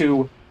parents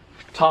to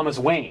Thomas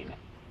Wayne,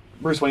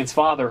 Bruce Wayne's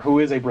father, who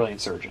is a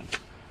brilliant surgeon,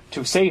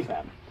 to save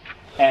them.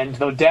 And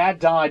the dad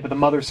died, but the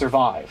mother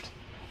survived.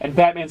 And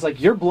Batman's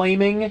like, you're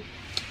blaming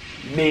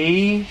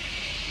me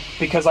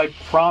because I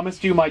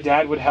promised you my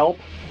dad would help,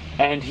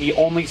 and he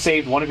only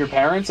saved one of your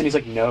parents? And he's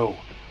like, no,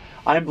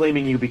 I'm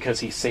blaming you because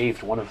he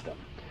saved one of them.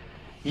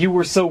 You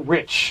were so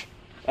rich,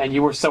 and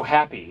you were so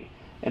happy,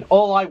 and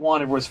all I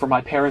wanted was for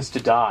my parents to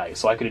die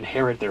so I could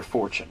inherit their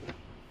fortune.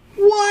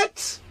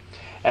 What?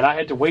 And I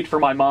had to wait for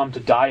my mom to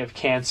die of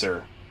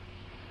cancer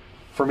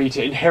for me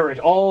to inherit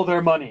all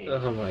their money.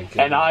 Oh my God.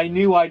 And I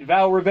knew I'd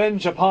vow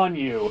revenge upon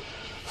you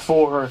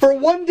for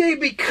one day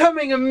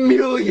becoming a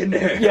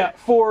millionaire. Yeah,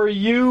 for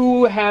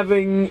your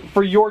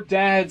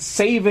dad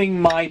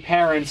saving my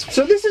parents.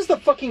 So this is the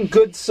fucking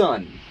good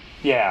son.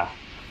 Yeah.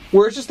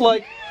 Where it's just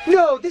like,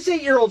 no, this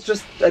 8-year-old's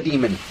just a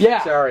demon.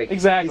 Yeah, sorry.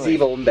 exactly. He's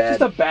evil and bad.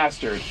 Just a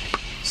bastard.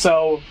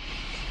 So,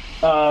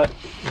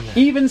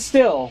 even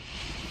still,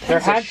 there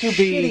had to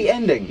be shitty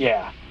ending.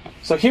 Yeah.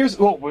 So here's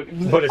but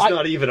it's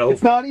not even over.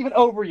 It's not even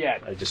over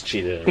yet. I just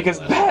cheated. Because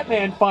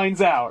Batman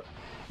finds out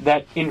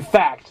that, in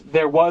fact,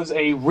 there was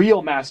a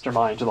real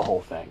mastermind to the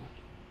whole thing.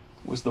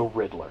 It was the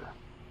Riddler.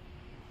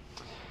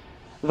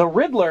 The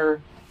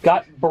Riddler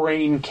got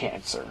brain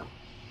cancer.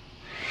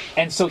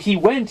 And so he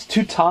went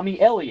to Tommy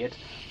Elliott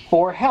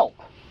for help.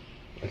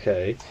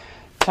 Okay.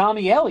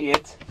 Tommy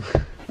Elliott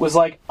was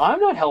like, I'm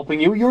not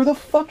helping you, you're the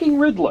fucking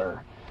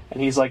Riddler.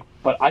 And he's like,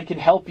 but I can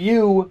help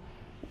you,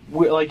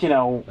 with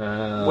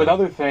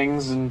other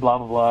things and blah,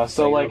 blah, blah.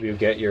 So, help you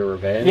get your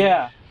revenge?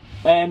 Yeah.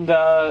 And,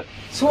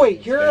 so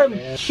wait, you're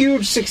a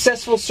huge,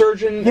 successful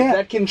surgeon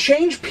that can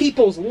change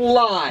people's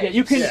lives.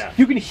 Yeah,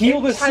 you can heal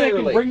the sick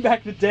and bring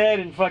back the dead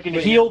and fucking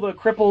heal the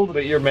crippled.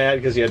 But you're mad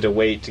because you had to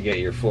wait to get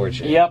your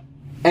fortune. Yep.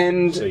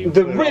 And so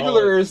the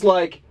Riddler is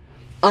like,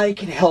 I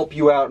can help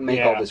you out and make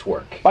all this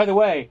work. By the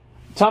way,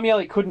 Tommy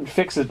Elliott couldn't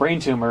fix his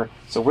brain tumor,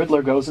 so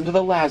Riddler goes into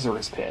the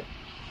Lazarus Pit.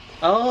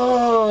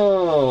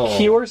 Oh.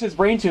 Cures his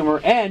brain tumor,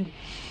 and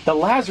the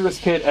Lazarus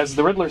Pit, as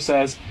the Riddler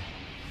says,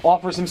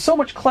 offers him so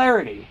much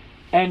clarity.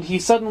 And he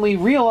suddenly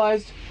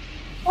realized,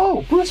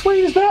 oh, Bruce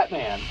Wayne is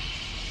Batman.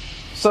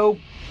 So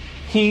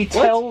he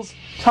tells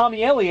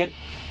Tommy Elliott,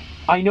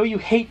 I know you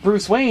hate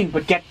Bruce Wayne,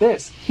 but get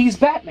this, he's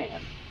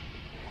Batman.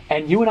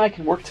 And you and I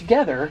can work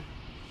together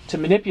to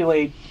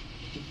manipulate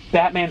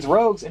Batman's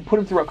rogues and put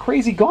him through a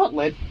crazy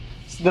gauntlet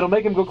that'll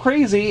make him go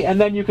crazy, and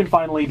then you can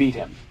finally beat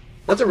him.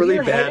 That's a really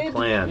bad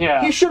plan.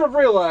 Yeah. He should have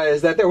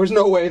realized that there was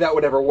no way that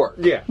would ever work.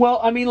 Yeah. Well,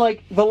 I mean,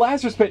 like, the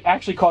Lazarus Pit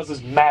actually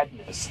causes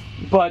madness,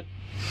 but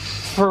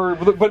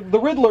the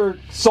Riddler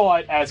saw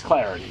it as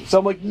clarity. So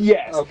I'm like,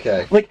 yes.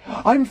 Okay. Like,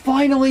 I'm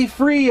finally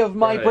free of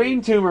my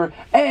brain tumor,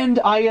 and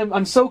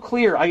I'm so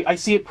clear. I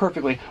see it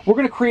perfectly. We're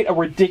going to create a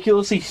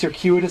ridiculously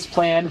circuitous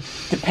plan,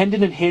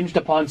 dependent and hinged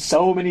upon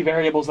so many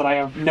variables that I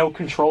have no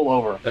control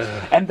over.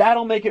 And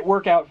that'll make it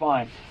work out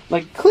fine.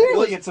 Like,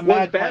 clearly it's a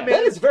mad plan.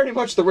 That is very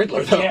much the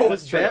Riddler, though. Yeah,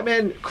 was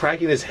Batman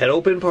cracking his head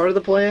open part of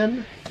the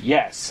plan?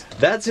 Yes.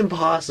 That's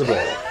impossible.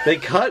 They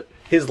cut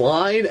his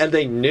line and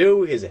they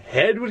knew his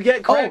head would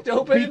get cracked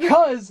open?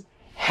 Because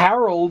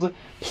Harold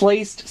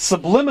placed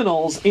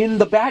subliminals in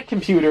the Bat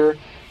computer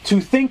to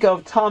think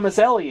of Thomas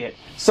Elliot.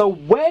 So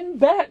when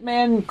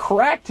Batman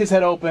cracked his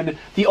head open,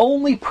 the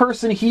only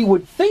person he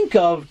would think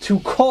of to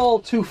call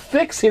to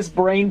fix his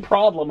brain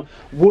problem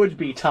would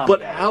be Thomas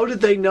But Elliot. how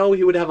did they know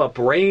he would have a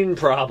brain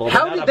problem?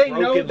 How and not did they a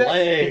broken know that?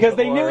 leg Because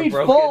they or knew a he'd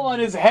broken- fall on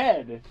his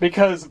head.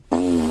 Because,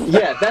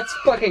 Yeah, that's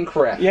fucking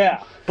crap.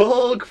 yeah,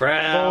 Bull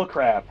crap. bull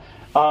crap.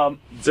 Ugh.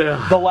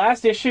 The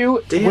last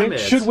issue Damn it.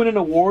 should win an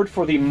award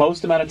for the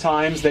most amount of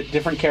times that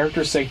different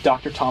characters say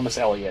Dr. Thomas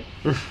Elliot.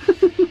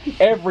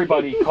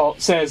 Everybody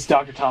says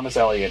Dr. Thomas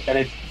Elliot, and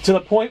it's to the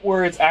point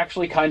where it's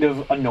actually kind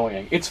of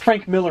annoying. It's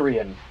Frank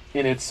Millerian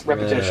in its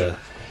repetition.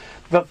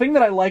 The thing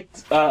that I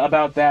liked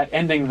about that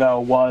ending, though,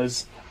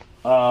 was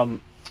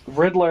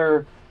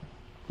Riddler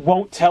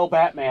won't tell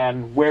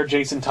Batman where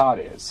Jason Todd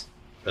is.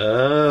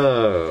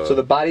 Oh. So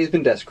the body's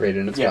been desecrated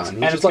and it's Yes, gone.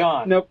 and He's it's just like,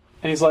 gone. Nope.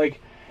 And he's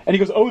like, and he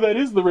goes, "Oh, that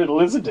is the riddle,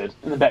 isn't it?"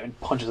 And then Batman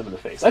punches him in the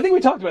face. I think we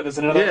talked about this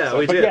in another episode.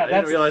 we but did. Yeah, I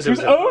didn't realize it he was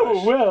goes, that "Oh,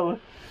 Hush." well,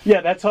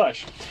 yeah, that's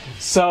Hush."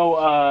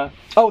 So,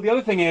 the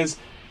other thing is,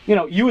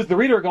 you as the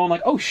reader are going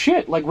like, "Oh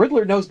shit!" Like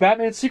Riddler knows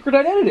Batman's secret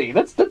identity.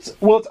 That's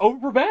well, it's over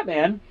for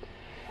Batman.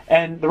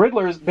 And the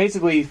Riddler is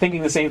basically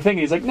thinking the same thing.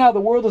 He's like, "No,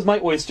 the world is my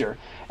oyster."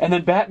 And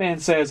then Batman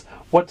says,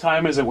 "What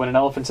time is it when an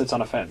elephant sits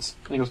on a fence?"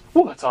 And he goes,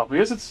 "Well, that's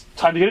obvious. It's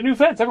time to get a new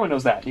fence. Everyone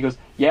knows that." And he goes,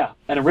 "Yeah,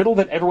 and a riddle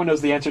that everyone knows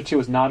the answer to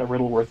is not a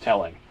riddle worth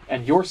telling.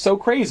 And you're so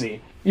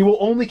crazy, you will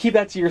only keep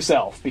that to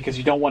yourself because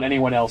you don't want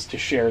anyone else to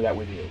share that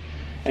with you."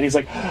 And he's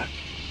like,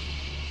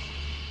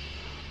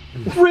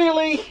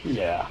 Really?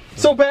 "Yeah.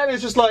 So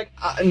Batman's just like,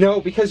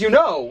 no, because you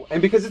know,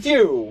 and because it's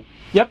you.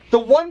 Yep. The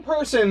one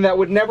person that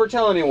would never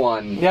tell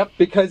anyone. Yep.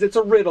 Because it's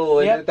a riddle,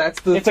 and Yep.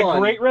 that's the It's fun. a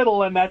great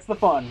riddle, and that's the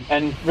fun."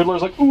 And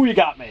Riddler's like, "Ooh, you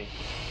got me."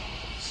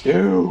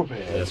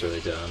 Stupid. That's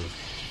really dumb.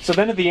 So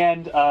then at the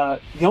end, the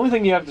only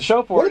thing you have to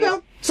show for What it is...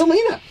 about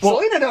Selina? Well-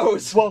 Selina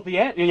knows! Well, at the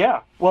end,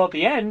 yeah. Well, at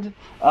the end,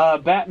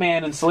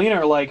 Batman and Selina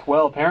are like,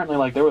 "Well, apparently,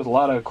 like there was a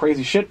lot of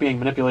crazy shit being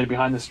manipulated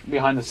behind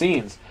the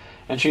scenes,"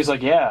 and she's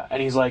like, "Yeah,"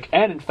 and he's like,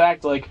 "And in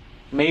fact, like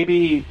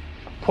maybe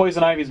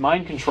Poison Ivy's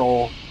mind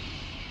control,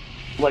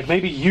 like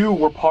maybe you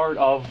were part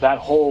of that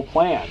whole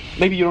plan.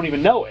 Maybe you don't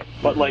even know it,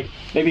 but like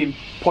maybe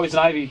Poison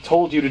Ivy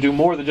told you to do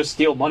more than just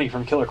steal money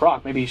from Killer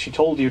Croc. Maybe she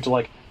told you to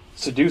like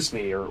seduce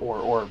me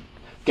or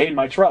gain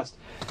my trust."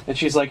 And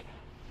she's like,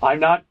 "I'm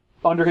not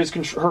under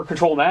her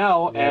control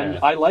now, and Yeah.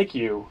 I like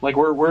you. Like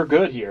we're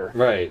good here."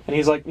 Right. And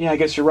he's like, "Yeah, I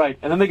guess you're right."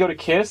 And then they go to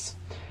kiss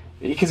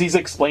because he's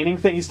explaining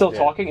things. He's still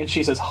talking, and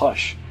she says,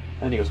 "Hush."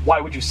 And he goes, "Why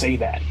would you say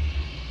that?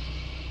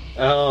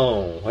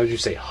 Oh, why would you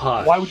say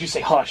hush? Why would you say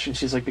hush?" And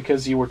she's like,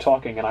 "Because you were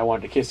talking, and I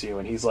wanted to kiss you."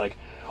 And he's like,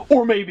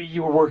 "Or maybe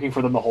you were working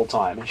for them the whole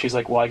time." And she's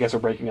like, "Well, I guess we're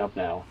breaking up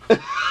now."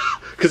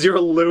 Because you're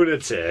a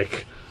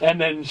lunatic.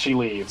 And then she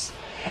leaves.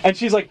 And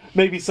she's like,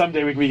 "Maybe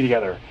someday we can be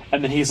together."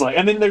 And then he's like,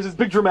 and then there's this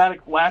big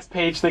dramatic last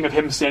page thing of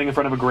him standing in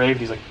front of a grave. And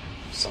he's like,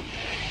 "Someday.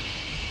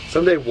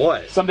 Someday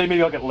what? Someday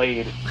maybe I'll get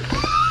laid."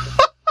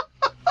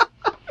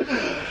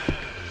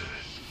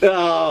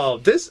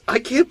 Oh, I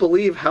can't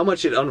believe how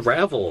much it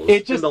unravels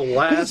It just, in the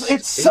last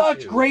it's such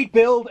issue. great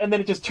build, and then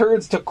it just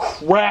turns to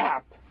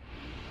crap.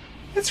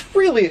 It's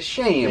really a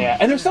shame. Yeah,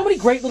 and there's so many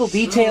great little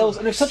details,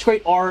 and there's such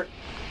great art,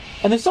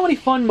 and there's so many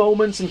fun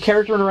moments and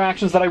character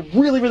interactions that I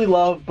really, really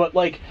love, but,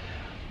 like,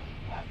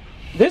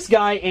 this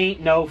guy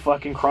ain't no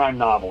fucking crime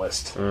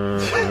novelist.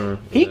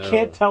 He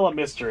can't tell a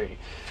mystery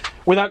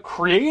without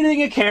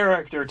creating a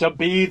character to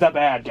be the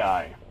bad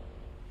guy.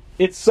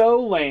 It's so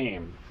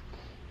lame.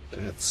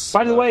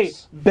 By the way,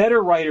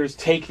 better writers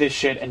take this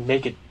shit and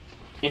make it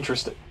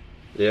interesting.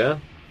 Yeah?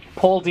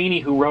 Paul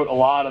Dini, who wrote a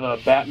lot of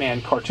the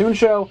Batman cartoon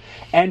show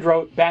and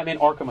wrote Batman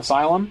Arkham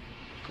Asylum,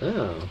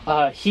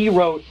 he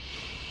wrote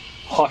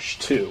Hush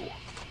 2,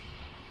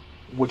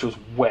 which was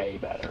way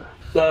better.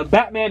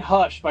 Batman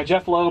Hush by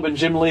Jeff Loeb and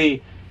Jim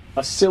Lee,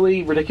 a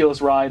silly,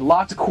 ridiculous ride,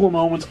 lots of cool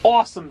moments,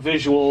 awesome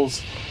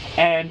visuals,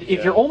 and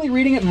if you're only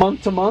reading it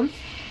month to month,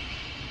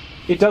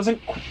 it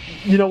doesn't...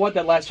 You know what?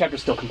 That last chapter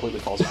still completely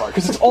falls apart.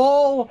 Because it's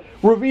all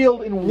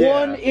revealed in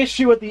one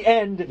issue at the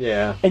end.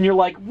 Yeah. And you're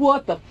like,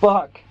 what the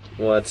fuck?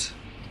 What?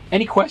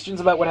 Any questions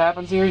about what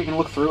happens here? You can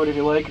look through it if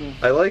you like.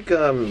 I like,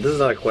 this is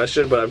not a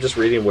question, but I'm just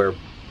reading where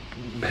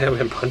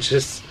Batman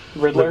punches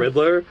Riddler? the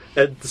Riddler,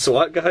 and the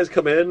SWAT guys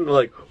come in and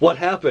like, what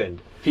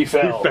happened? He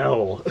fell. He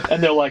fell.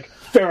 And they're like,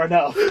 fair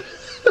enough.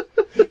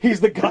 He's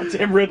the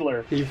goddamn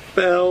Riddler. He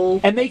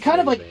fell. And they kind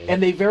of like,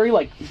 and they very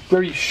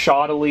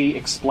shoddily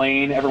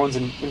explain everyone's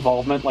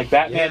involvement. Like,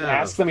 Batman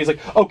asks them, he's like,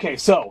 "Okay,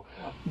 so,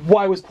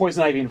 why was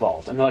Poison Ivy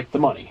involved?" And they're like, "The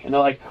money." And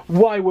they're like,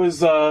 "Why was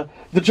the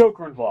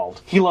Joker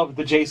involved?" He loved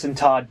the Jason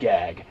Todd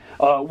gag.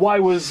 Why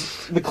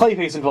was the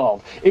Clayface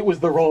involved? It was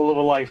the role of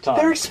a lifetime.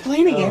 They're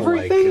explaining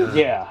everything? God.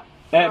 Yeah.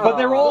 But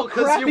they're all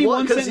crappy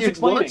one-sentence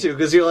explaining. Want to,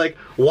 because you're like,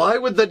 why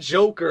would the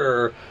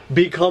Joker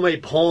become a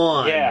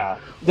pawn? Yeah.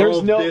 There's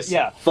of this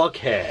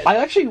fuckhead. I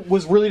actually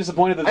was really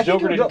disappointed that the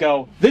Joker didn't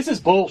go, "This is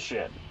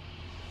bullshit."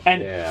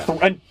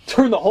 and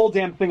turn the whole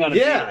damn thing on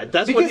its ear.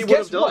 That's what he would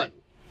have done. What?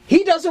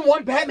 He doesn't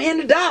want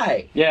Batman to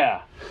die.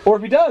 Yeah. Or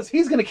if he does,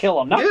 he's going to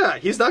kill him.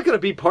 He's not going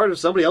to be part of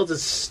somebody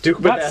else's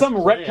stupid Not some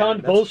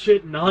retcon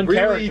bullshit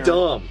non-character. Really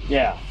dumb.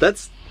 Yeah.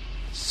 That's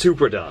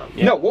super dumb.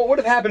 Yeah. No, what would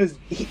have happened is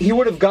he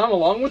would have gone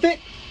along with it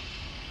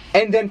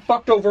and then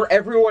fucked over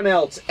everyone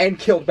else and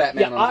killed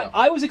Batman on his own.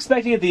 I was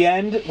expecting at the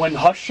end, when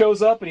Hush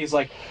shows up and he's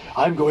like,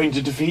 I'm going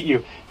to defeat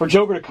you, for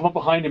Joker to come up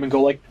behind him and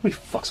go like, nobody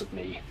fucks with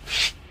me.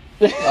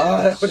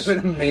 That would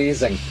have been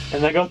amazing.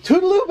 And they go,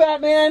 toodaloo,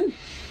 Batman!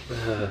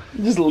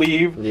 Just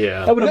leave.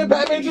 Yeah. And then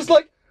Batman's just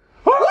like,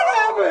 what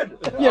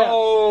happened? Yeah.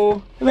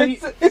 Oh, and then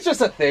it's just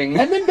a thing.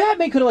 And then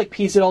Batman could have like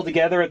pieced it all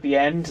together at the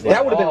end.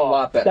 That would have been a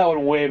lot better. That would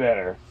have been way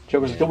better.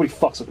 Joker's like, nobody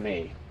fucks with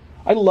me.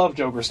 I love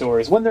Joker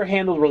stories when they're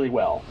handled really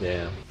well.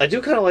 Yeah. I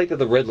do kind of like that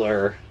the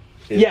Riddler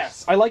is...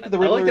 Yes, I like that the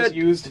Riddler is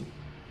used...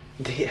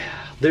 Yeah,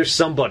 there's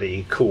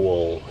somebody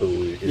cool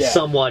who is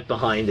somewhat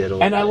behind it.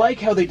 And I like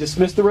how they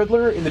dismissed the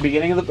Riddler in the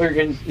beginning of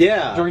during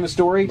the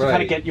story to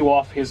kind of get you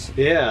off his.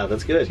 Yeah,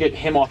 that's good. To get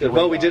him off.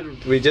 Well, we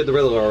did the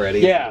Riddler already.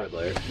 Yeah.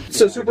 Riddler.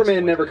 So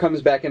Superman never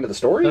comes back into the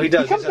story. No, he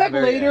does. He comes back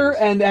later,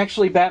 and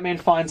actually Batman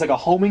finds like a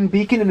homing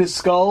beacon in his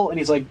skull, and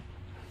he's like,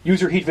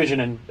 "Use your heat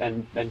vision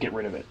and get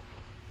rid of it."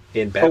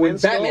 In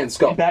Batman's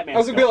skull. In Batman's I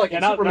was gonna be like, in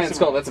not Superman's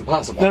skull. That's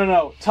impossible.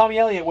 No. Tommy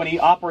Elliott, when he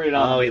operated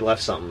on him, he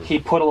left something. He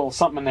put a little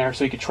something in there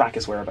so he could track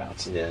his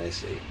whereabouts. Yeah, I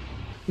see.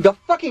 The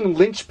fucking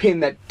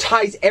linchpin that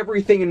ties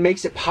everything and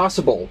makes it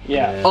possible.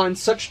 Yeah. On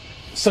such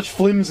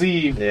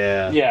flimsy.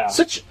 Yeah.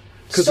 Such.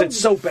 Because it's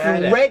so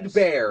badass.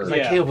 Threadbare.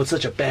 I came up with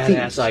such a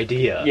badass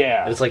idea.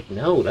 Yeah. And it's like,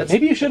 no, that's...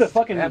 Maybe you should have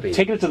fucking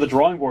taken it to the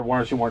drawing board one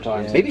or two more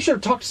times. Yeah. Maybe you should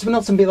have talked to someone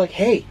else and be like,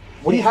 hey,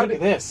 what do you think of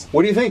this?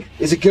 What do you think?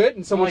 Is it good?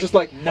 And someone's just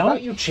like, no. How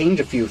about you change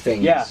a few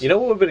things? Yeah. You know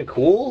what would have been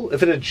cool?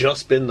 If it had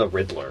just been the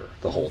Riddler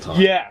the whole time.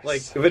 Yes.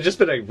 Like, if it had just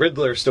been a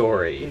Riddler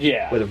story.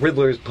 Yeah. Where the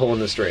Riddler's pulling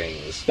the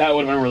strings. That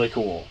would have been really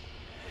cool.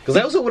 Because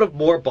I also would have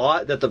more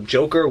bought that the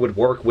Joker would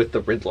work with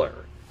the Riddler.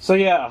 So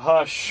yeah,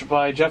 Hush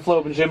by Jeff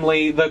Loeb and Jim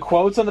Lee. The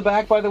quotes on the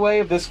back, by the way,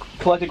 of this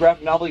collected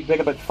graphic novel you can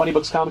pick up at Funny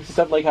Books Comics and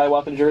stuff, Lake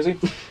Hiawatha, New Jersey.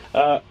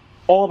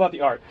 All about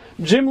the art.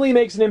 Jim Lee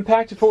makes an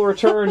impactful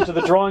return to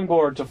the drawing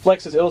board to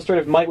flex his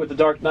illustrative might with The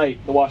Dark Knight,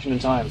 The Washington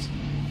Times.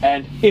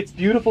 And it's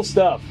beautiful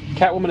stuff.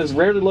 Catwoman has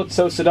rarely looked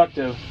so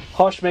seductive.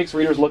 Hush makes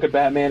readers look at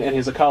Batman and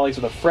his colleagues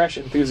with a fresh,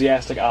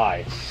 enthusiastic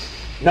eye.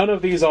 None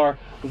of these are,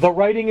 the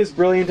writing is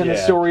brilliant and the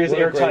story is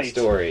airtight. Great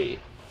story.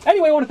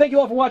 Anyway, I want to thank you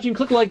all for watching.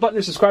 Click the like button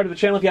and subscribe to the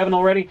channel if you haven't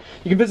already.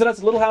 You can visit us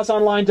at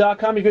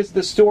littlehouseonline.com. You can visit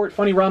the store at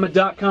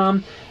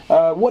funnyrama.com.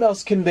 What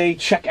else can they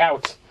check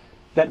out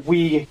that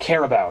we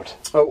care about?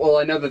 Oh, well,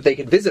 I know that they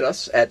can visit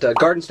us at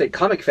Garden State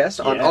Comic Fest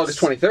on August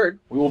 23rd.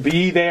 We will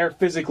be there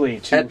physically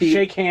to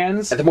shake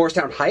hands. At the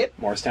Morristown Hyatt.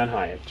 Morristown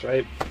Hyatt. That's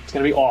right. It's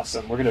going to be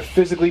awesome. We're going to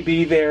physically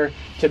be there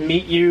to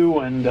meet you,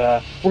 and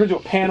we're going to do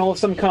a panel of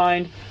some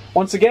kind.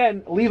 Once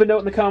again, leave a note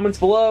in the comments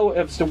below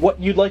as to what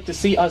you'd like to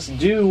see us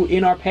do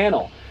in our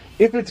panel.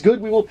 If it's good,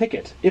 we will pick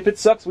it. If it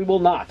sucks, we will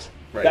not.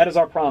 Right. That is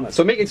our promise.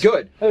 So make it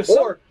good.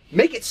 Or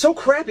make it so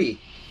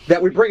crappy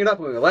that we bring it up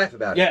when we laugh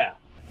about it. Yeah.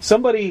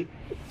 Somebody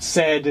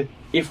said,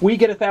 if we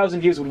get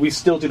 1,000 views, would we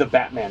still do the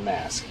Batman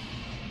mask?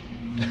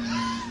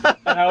 And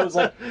I was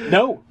like,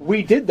 no,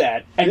 we did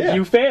that, and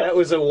you failed. That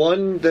was a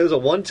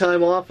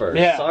one-time offer.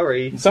 Yeah.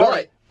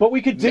 Sorry. But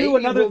we could do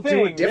another thing.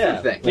 We'll do a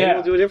different thing. Maybe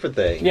we'll do a different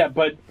thing. Yeah,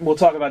 but we'll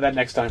talk about that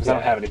next time, because I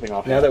don't have anything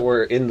off. Now that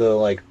we're in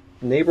the,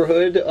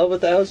 neighborhood of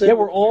 1,000? Yeah,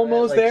 we're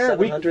almost there.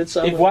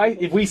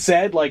 700 if we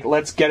said,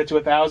 let's get it to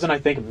 1,000, I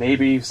think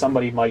maybe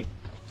somebody might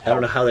help. I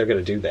don't know how they're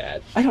going to do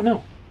that. I don't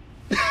know.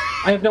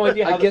 I have no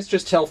idea how I guess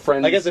just tell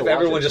friends. I guess if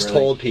everyone just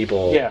told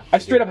people... Yeah, I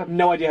straight up have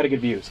no idea how to get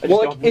views. I just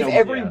well, if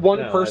every one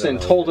person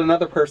told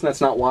another person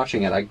that's not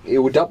watching it, it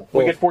would double.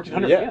 We get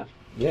 1,400,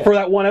 yeah. For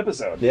that one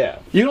episode. Yeah.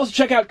 You can also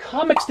check out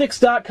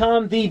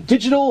comicsticks.com, the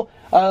digital,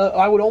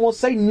 I would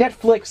almost say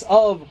Netflix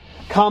of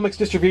comics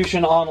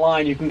distribution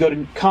online. You can go to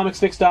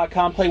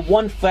comicsticks.com, play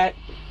one fat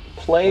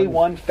rate.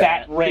 One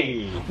fat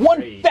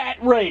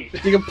rate.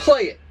 You can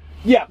play it.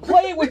 Yeah,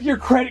 play it with your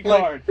credit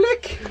card.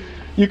 Flick.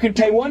 You can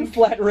pay one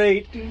flat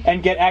rate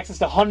and get access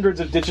to hundreds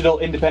of digital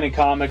independent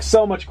comics.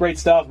 So much great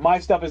stuff. My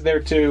stuff is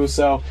there too,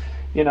 so,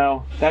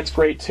 that's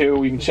great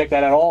too. You can check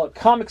that out all at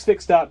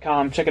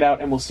comicsticks.com. Check it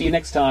out, and we'll see you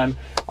next time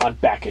on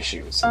Back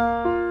Issues.